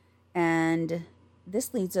 And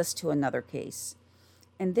this leads us to another case.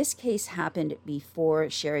 And this case happened before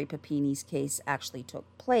Sherri Papini's case actually took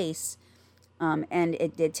place, and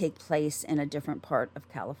it did take place in a different part of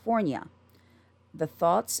California. The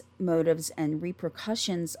thoughts, motives, and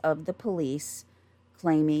repercussions of the police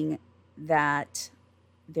claiming that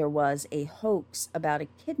there was a hoax about a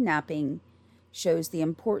kidnapping shows the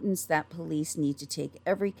importance that police need to take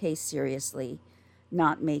every case seriously,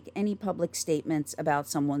 not make any public statements about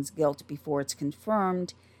someone's guilt before it's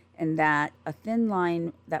confirmed, and that a thin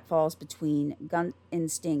line that falls between gut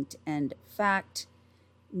instinct and fact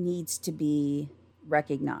needs to be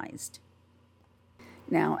recognized.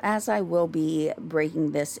 Now, as I will be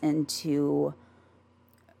breaking this into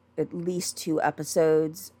at least 2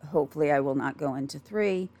 episodes, hopefully I will not go into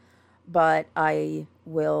 3, but I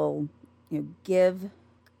will give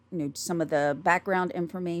some of the background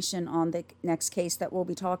information on the next case that we'll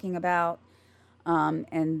be talking about.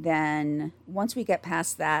 And then once we get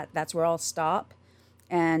past that, that's where I'll stop,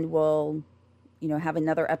 and we'll have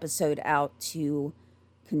another episode out to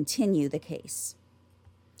continue the case.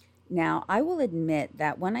 Now, I will admit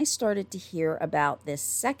that when I started to hear about this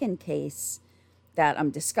second case that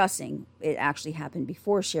I'm discussing, it actually happened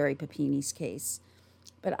before Sherri Papini's case,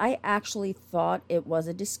 but I actually thought it was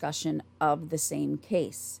a discussion of the same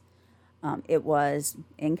case. It was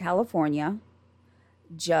in California.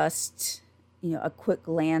 Just, a quick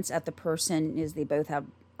glance at the person is they both have,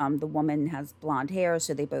 the woman has blonde hair,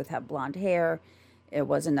 so they both have blonde hair. It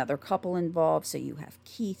was another couple involved, so you have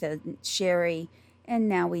Keith and Sherri. And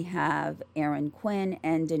now we have Aaron Quinn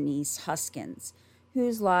and Denise Huskins,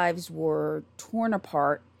 whose lives were torn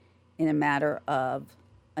apart in a matter of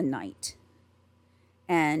a night.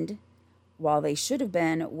 And while they should have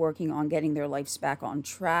been working on getting their lives back on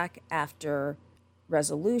track after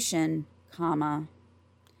resolution,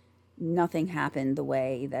 nothing happened the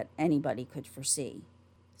way that anybody could foresee.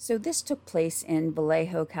 So this took place in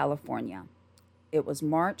Vallejo, California. It was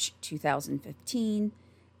March 2015.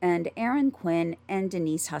 And Aaron Quinn and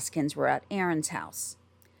Denise Huskins were at Aaron's house.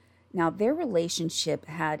 Now, their relationship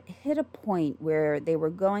had hit a point where they were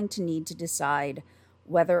going to need to decide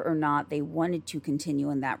whether or not they wanted to continue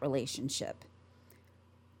in that relationship.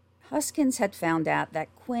 Huskins had found out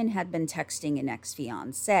that Quinn had been texting an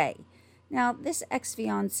ex-fiancé. Now, this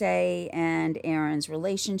ex-fiancé and Aaron's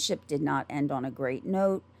relationship did not end on a great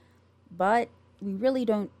note, but we really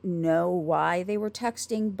don't know why they were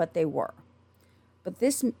texting, but they were. But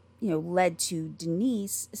this, led to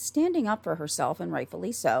Denise standing up for herself, and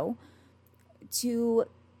rightfully so, to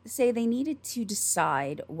say they needed to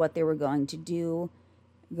decide what they were going to do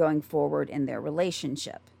going forward in their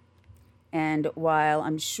relationship. And while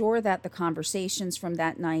I'm sure that the conversations from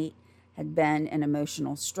that night had been an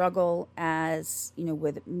emotional struggle, as,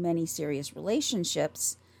 with many serious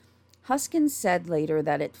relationships, Huskins said later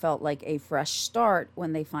that it felt like a fresh start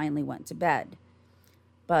when they finally went to bed.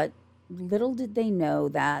 But little did they know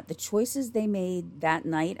that the choices they made that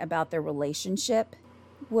night about their relationship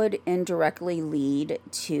would indirectly lead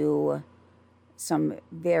to some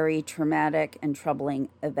very traumatic and troubling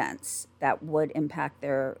events that would impact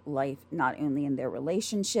their life, not only in their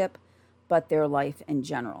relationship, but their life in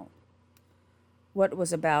general. What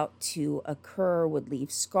was about to occur would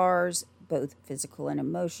leave scars, both physical and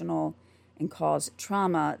emotional, and cause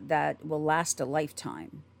trauma that will last a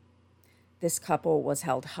lifetime. This couple was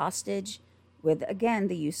held hostage with, again,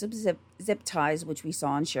 the use of zip ties, which we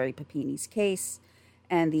saw in Sherri Papini's case,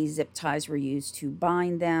 and these zip ties were used to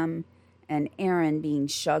bind them, and Aaron being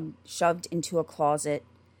shoved into a closet,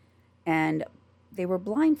 and they were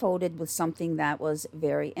blindfolded with something that was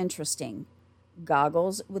very interesting,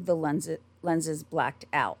 goggles with the lenses blacked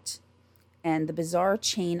out. and the bizarre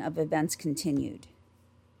chain of events continued.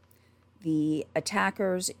 The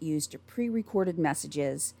attackers used pre-recorded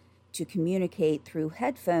messages to communicate through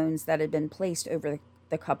headphones that had been placed over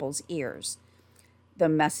the couple's ears. The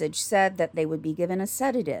message said that they would be given a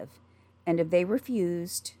sedative, and if they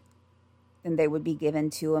refused, then they would be given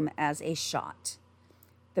to them as a shot.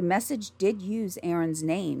 The message did use Aaron's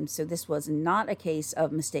name, so this was not a case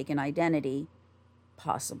of mistaken identity,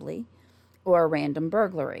 possibly, or a random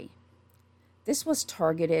burglary. This was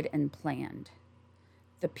targeted and planned.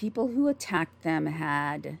 The people who attacked them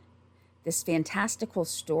had this fantastical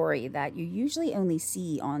story that you usually only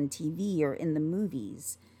see on TV or in the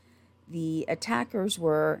movies. The attackers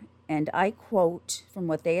were, and I quote from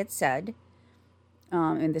what they had said,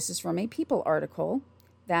 and this is from a People article,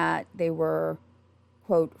 that they were,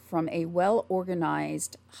 quote, from a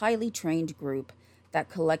well-organized, highly trained group that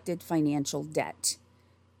collected financial debt.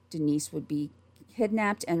 Denise would be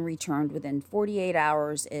kidnapped and returned within 48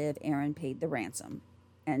 hours if Aaron paid the ransom,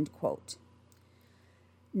 end quote.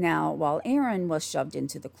 Now, while Aaron was shoved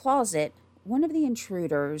into the closet, one of the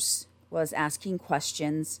intruders was asking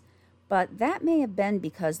questions, but that may have been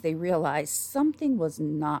because they realized something was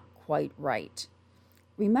not quite right.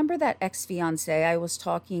 Remember that ex-fiancé I was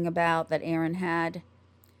talking about that Aaron had?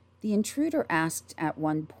 The intruder asked at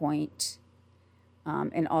one point,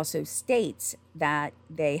 and also states that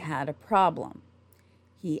they had a problem.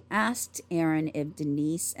 He asked Aaron if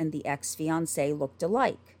Denise and the ex-fiancé looked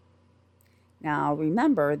alike. Now,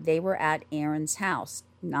 remember, they were at Aaron's house,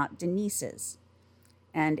 not Denise's.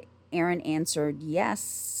 And Aaron answered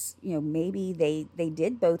yes, maybe they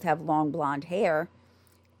did both have long blonde hair.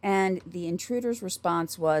 And the intruder's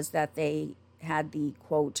response was that they had the,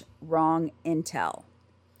 quote, wrong intel.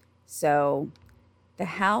 So the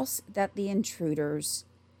house that the intruders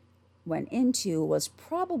went into was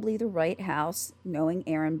probably the right house, knowing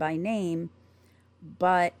Aaron by name,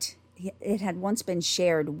 but it had once been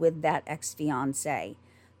shared with that ex-fiancé,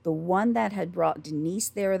 the one that had brought Denise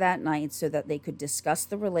there that night so that they could discuss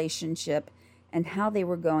the relationship and how they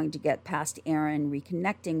were going to get past Aaron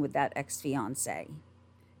reconnecting with that ex-fiancé.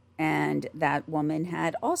 And that woman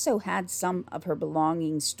had also had some of her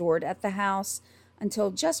belongings stored at the house until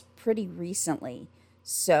just pretty recently.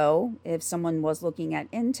 So if someone was looking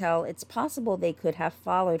at intel, it's possible they could have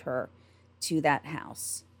followed her to that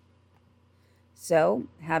house. So,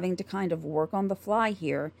 having to kind of work on the fly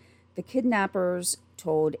here, the kidnappers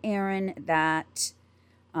told Aaron that,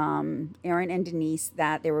 Aaron and Denise,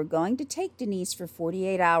 that they were going to take Denise for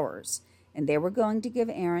 48 hours, and they were going to give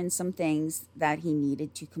Aaron some things that he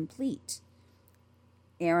needed to complete.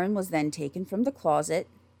 Aaron was then taken from the closet,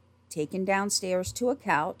 taken downstairs to a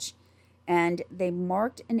couch, and they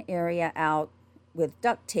marked an area out with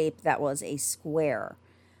duct tape that was a square.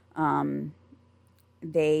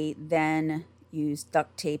 They then used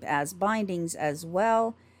duct tape as bindings as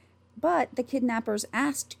well, but the kidnappers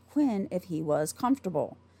asked Quinn if he was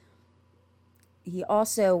comfortable. He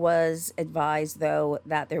also was advised, though,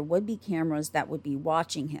 that there would be cameras that would be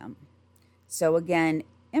watching him. So again,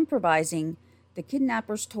 improvising, the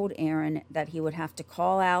kidnappers told Aaron that he would have to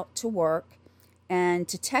call out to work and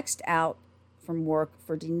to text out from work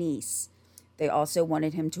for Denise. They also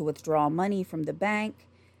wanted him to withdraw money from the bank,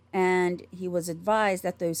 and he was advised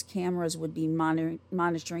that those cameras would be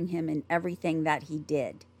monitoring him in everything that he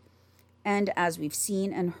did. And as we've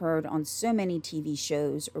seen and heard on so many TV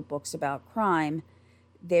shows or books about crime,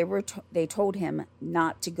 they told him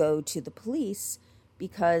not to go to the police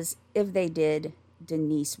because if they did,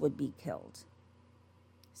 Denise would be killed.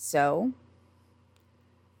 So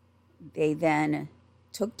they then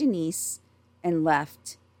took Denise and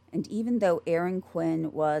left. And even though Aaron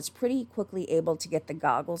Quinn was pretty quickly able to get the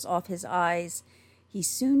goggles off his eyes, he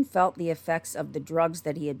soon felt the effects of the drugs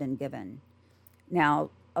that he had been given. Now,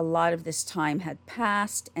 a lot of this time had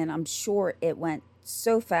passed, and I'm sure it went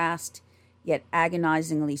so fast, yet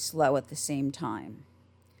agonizingly slow at the same time.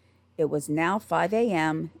 It was now 5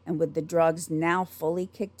 a.m., and with the drugs now fully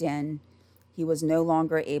kicked in, he was no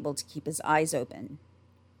longer able to keep his eyes open.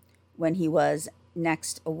 When he was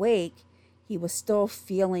next awake, he was still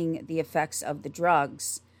feeling the effects of the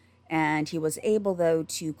drugs, and he was able, though,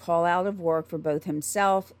 to call out of work for both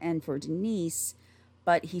himself and for Denise,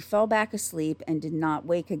 but he fell back asleep and did not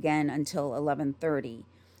wake again until 11:30,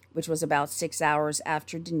 which was about 6 hours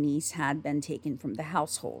after Denise had been taken from the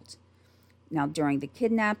household. Now, during the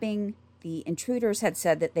kidnapping, the intruders had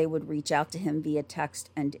said that they would reach out to him via text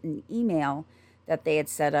and an email that they had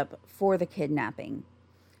set up for the kidnapping.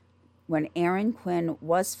 When Aaron Quinn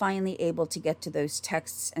was finally able to get to those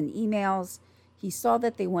texts and emails, he saw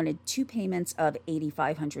that they wanted 2 payments of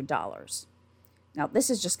 $8,500. Now, this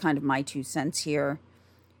is just kind of my 2 cents here.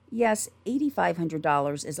 Yes,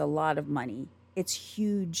 $8,500 is a lot of money. It's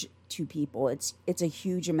huge to people. It's a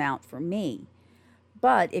huge amount for me.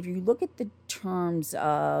 But if you look at the terms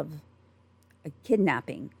of a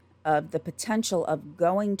kidnapping, of the potential of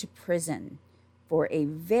going to prison for a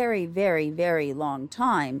very, very, very long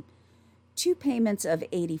time, 2 payments of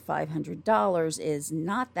 $8,500 is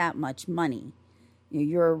not that much money.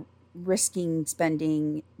 You're risking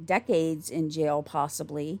spending decades in jail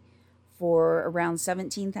possibly for around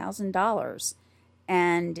 $17,000.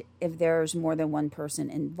 And if there's more than one person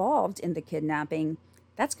involved in the kidnapping,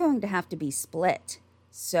 that's going to have to be split.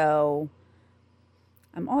 So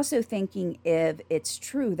I'm also thinking, if it's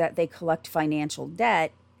true that they collect financial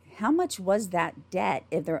debt, how much was that debt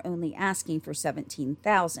if they're only asking for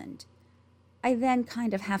 $17,000? I then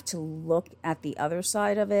kind of have to look at the other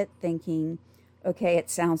side of it, thinking, okay, it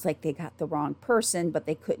sounds like they got the wrong person, but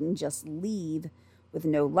they couldn't just leave with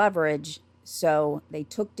no leverage. So they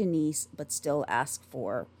took Denise, but still asked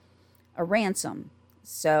for a ransom.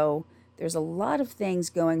 So there's a lot of things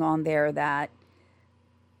going on there that,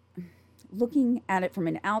 looking at it from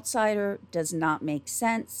an outsider, does not make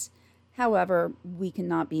sense. However, we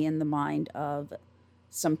cannot be in the mind of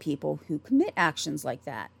some people who commit actions like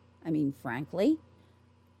that. I mean, frankly,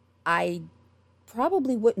 I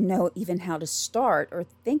probably wouldn't know even how to start or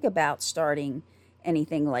think about starting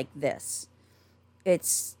anything like this.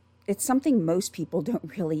 It's something most people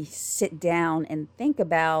don't really sit down and think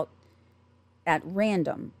about at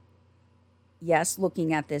random. Yes,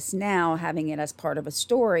 looking at this now, having it as part of a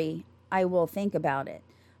story, I will think about it.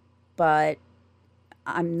 But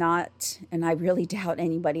I'm not, and I really doubt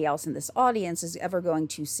anybody else in this audience is ever going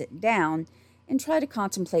to sit down and try to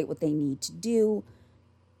contemplate what they need to do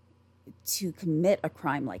to commit a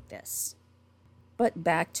crime like this. But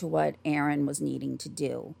back to what Aaron was needing to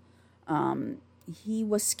do. He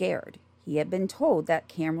was scared. He had been told that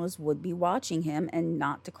cameras would be watching him and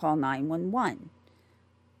not to call 911.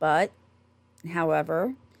 But,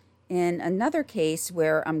 however, in another case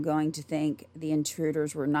where I'm going to think the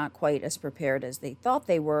intruders were not quite as prepared as they thought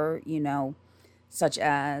they were, such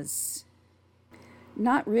as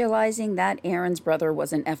not realizing that Aaron's brother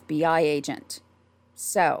was an FBI agent.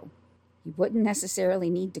 So, he wouldn't necessarily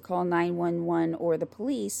need to call 911 or the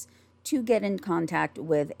police to get in contact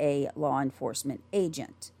with a law enforcement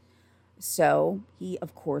agent. So, he,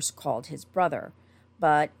 of course, called his brother.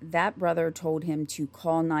 But that brother told him to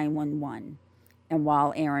call 911. And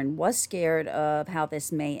while Aaron was scared of how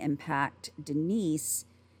this may impact Denise,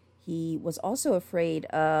 he was also afraid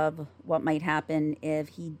of what might happen if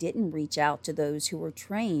he didn't reach out to those who were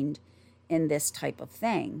trained in this type of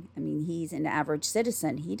thing. I mean, he's an average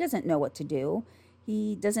citizen. He doesn't know what to do.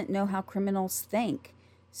 He doesn't know how criminals think.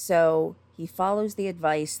 So he follows the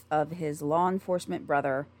advice of his law enforcement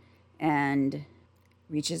brother and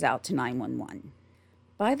reaches out to 911.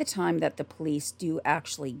 By the time that the police do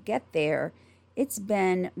actually get there, it's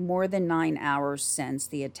been more than 9 hours since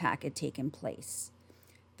the attack had taken place.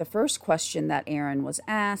 The first question that Aaron was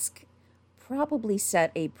asked probably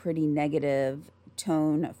set a pretty negative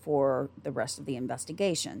tone for the rest of the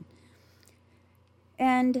investigation.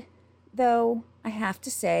 And though I have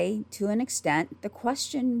to say, to an extent, the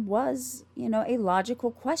question was, a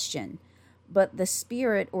logical question, but the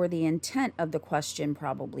spirit or the intent of the question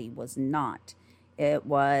probably was not. It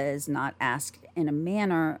was not asked in a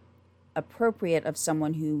manner appropriate of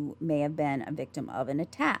someone who may have been a victim of an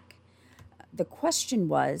attack. The question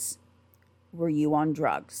was, were you on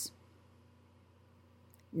drugs?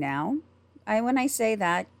 Now, when I say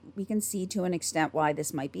that, we can see to an extent why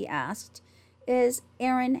this might be asked, is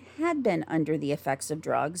Aaron had been under the effects of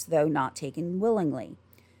drugs, though not taken willingly.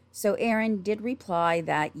 So Aaron did reply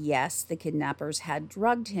that yes, the kidnappers had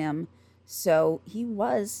drugged him, so he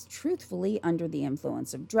was truthfully under the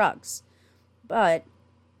influence of drugs. But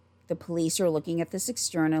the police are looking at this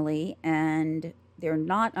externally, and they're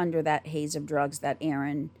not under that haze of drugs that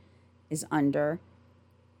Aaron is under.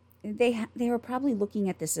 They are probably looking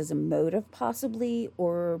at this as a motive, possibly,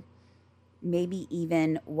 or maybe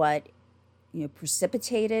even what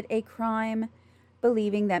precipitated a crime,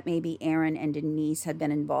 believing that maybe Aaron and Denise had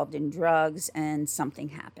been involved in drugs and something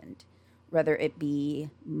happened, whether it be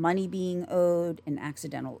money being owed, an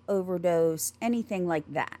accidental overdose, anything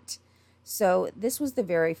like that. So this was the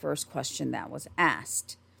very first question that was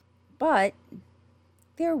asked. But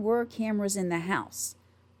there were cameras in the house.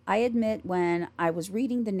 I admit, when I was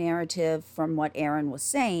reading the narrative from what Aaron was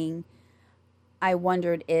saying, I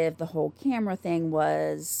wondered if the whole camera thing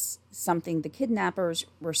was something the kidnappers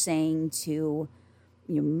were saying to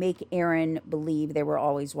make Aaron believe they were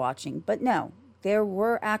always watching. But no, there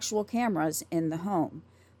were actual cameras in the home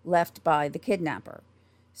left by the kidnapper.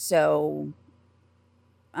 So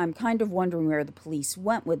I'm kind of wondering where the police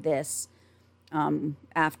went with this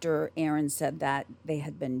after Aaron said that they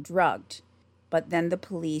had been drugged. But then the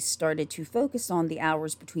police started to focus on the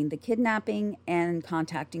hours between the kidnapping and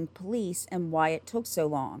contacting police and why it took so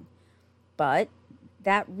long. But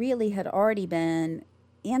that really had already been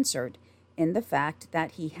answered in the fact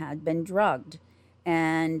that he had been drugged.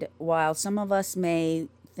 And while some of us may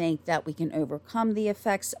think that we can overcome the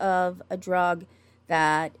effects of a drug,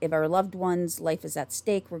 that if our loved one's life is at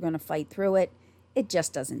stake, we're going to fight through it, it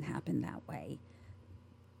just doesn't happen that way.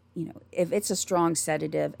 You know, if it's a strong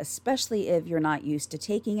sedative, especially if you're not used to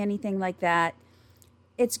taking anything like that,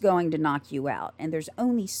 it's going to knock you out. And there's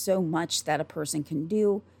only so much that a person can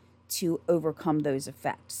do to overcome those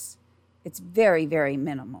effects. It's very, very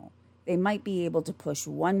minimal. They might be able to push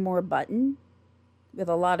one more button with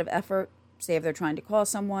a lot of effort, say if they're trying to call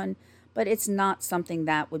someone, but it's not something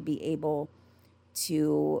that would be able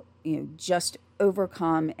to, just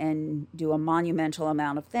overcome and do a monumental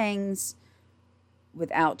amount of things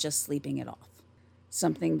without just sleeping it off.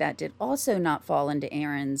 Something that did also not fall into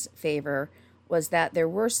Aaron's favor was that there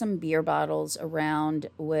were some beer bottles around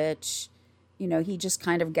which, he just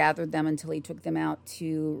kind of gathered them until he took them out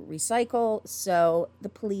to recycle. So the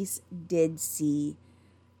police did see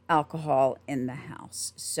alcohol in the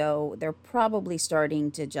house. So they're probably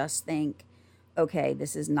starting to just think, okay,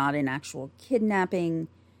 this is not an actual kidnapping.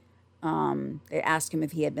 They asked him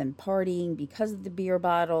if he had been partying because of the beer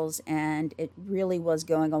bottles, and it really was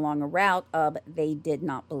going along a route of they did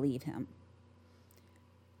not believe him.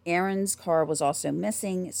 Aaron's car was also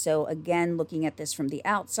missing, so again, looking at this from the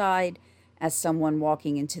outside, as someone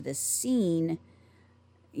walking into this scene,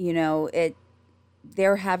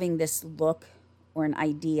 they're having this look or an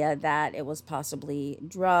idea that it was possibly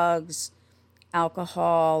drugs,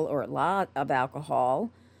 alcohol, or a lot of alcohol,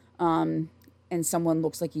 and someone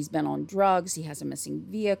looks like he's been on drugs, he has a missing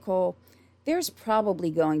vehicle, there's probably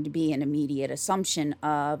going to be an immediate assumption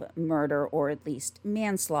of murder or at least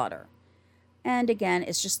manslaughter. And again,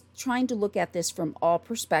 it's just trying to look at this from all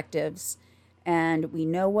perspectives, and we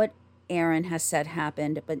know what Aaron has said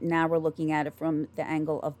happened, but now we're looking at it from the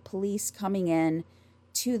angle of police coming in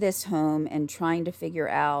to this home and trying to figure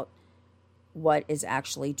out what is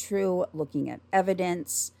actually true, looking at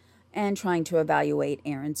evidence, and trying to evaluate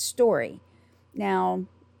Aaron's story. Now,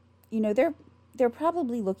 they're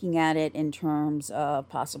probably looking at it in terms of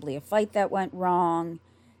possibly a fight that went wrong,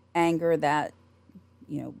 anger that,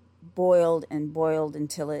 boiled and boiled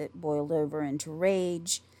until it boiled over into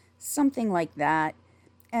rage, something like that.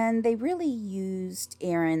 And they really used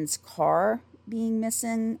Aaron's car being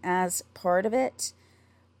missing as part of it.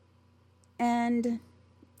 And,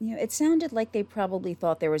 it sounded like they probably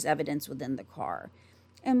thought there was evidence within the car.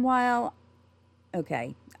 And while,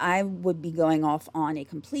 I would be going off on a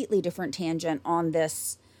completely different tangent on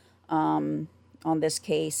this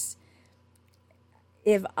case.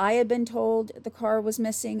 If I had been told the car was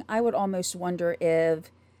missing, I would almost wonder if,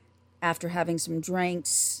 after having some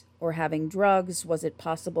drinks or having drugs, was it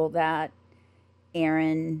possible that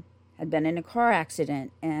Aaron had been in a car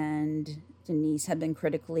accident and Denise had been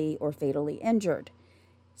critically or fatally injured.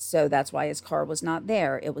 So that's why his car was not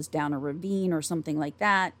there. It was down a ravine or something like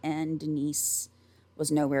that, and Denise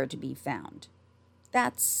was nowhere to be found.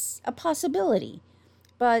 That's a possibility.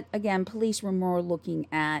 But again, police were more looking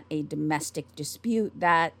at a domestic dispute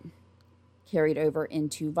that carried over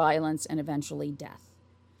into violence and eventually death.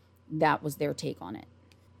 That was their take on it.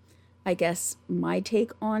 I guess my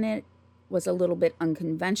take on it was a little bit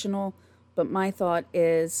unconventional, but my thought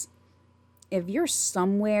is, if you're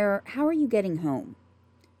somewhere, how are you getting home?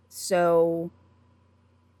 So,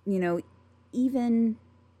 even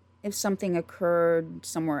if something occurred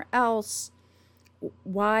somewhere else,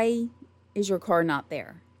 why is your car not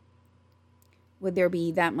there? Would there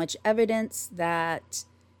be that much evidence that,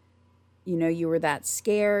 you were that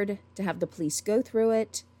scared to have the police go through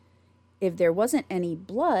it? If there wasn't any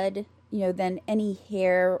blood, then any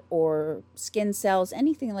hair or skin cells,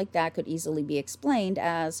 anything like that could easily be explained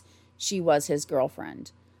as she was his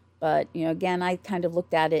girlfriend. But, again, I kind of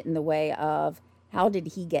looked at it in the way of, how did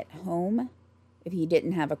he get home if he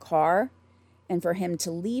didn't have a car? And for him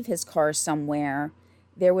to leave his car somewhere,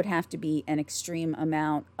 there would have to be an extreme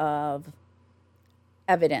amount of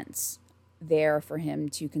evidence there for him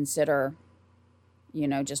to consider,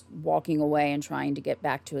 just walking away and trying to get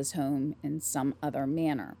back to his home in some other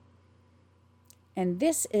manner. And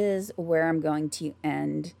this is where I'm going to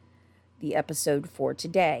end the episode for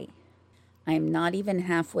today. I am not even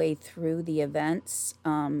halfway through the events,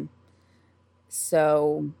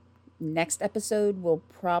 so next episode will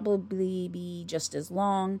probably be just as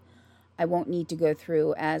long. I won't need to go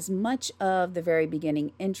through as much of the very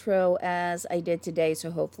beginning intro as I did today,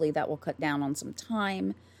 so hopefully that will cut down on some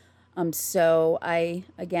time. So I,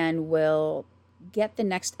 again, will get the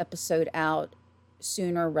next episode out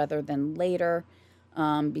sooner rather than later,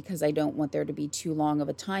 because I don't want there to be too long of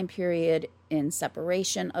a time period in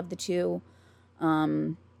separation of the two.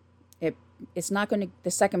 It's not going to, the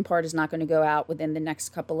second part is not going to go out within the next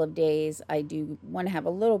couple of days. I do want to have a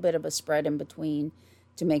little bit of a spread in between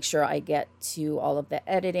to make sure I get to all of the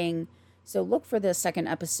editing. So look for the second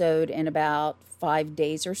episode in about 5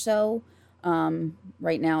 days or so.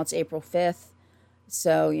 Right now it's April 5th.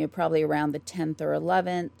 So, probably around the 10th or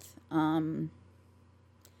 11th,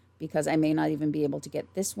 because I may not even be able to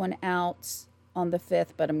get this one out on the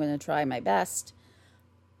 5th, but I'm going to try my best.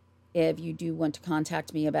 If you do want to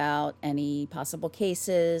contact me about any possible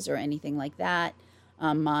cases or anything like that,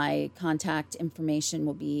 my contact information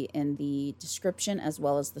will be in the description, as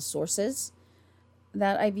well as the sources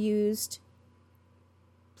that I've used.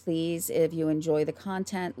 Please, if you enjoy the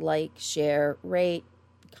content, like, share, rate,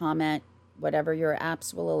 comment, whatever your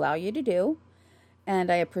apps will allow you to do. And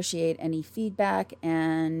I appreciate any feedback,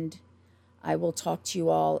 and I will talk to you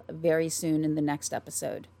all very soon in the next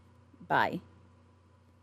episode. Bye.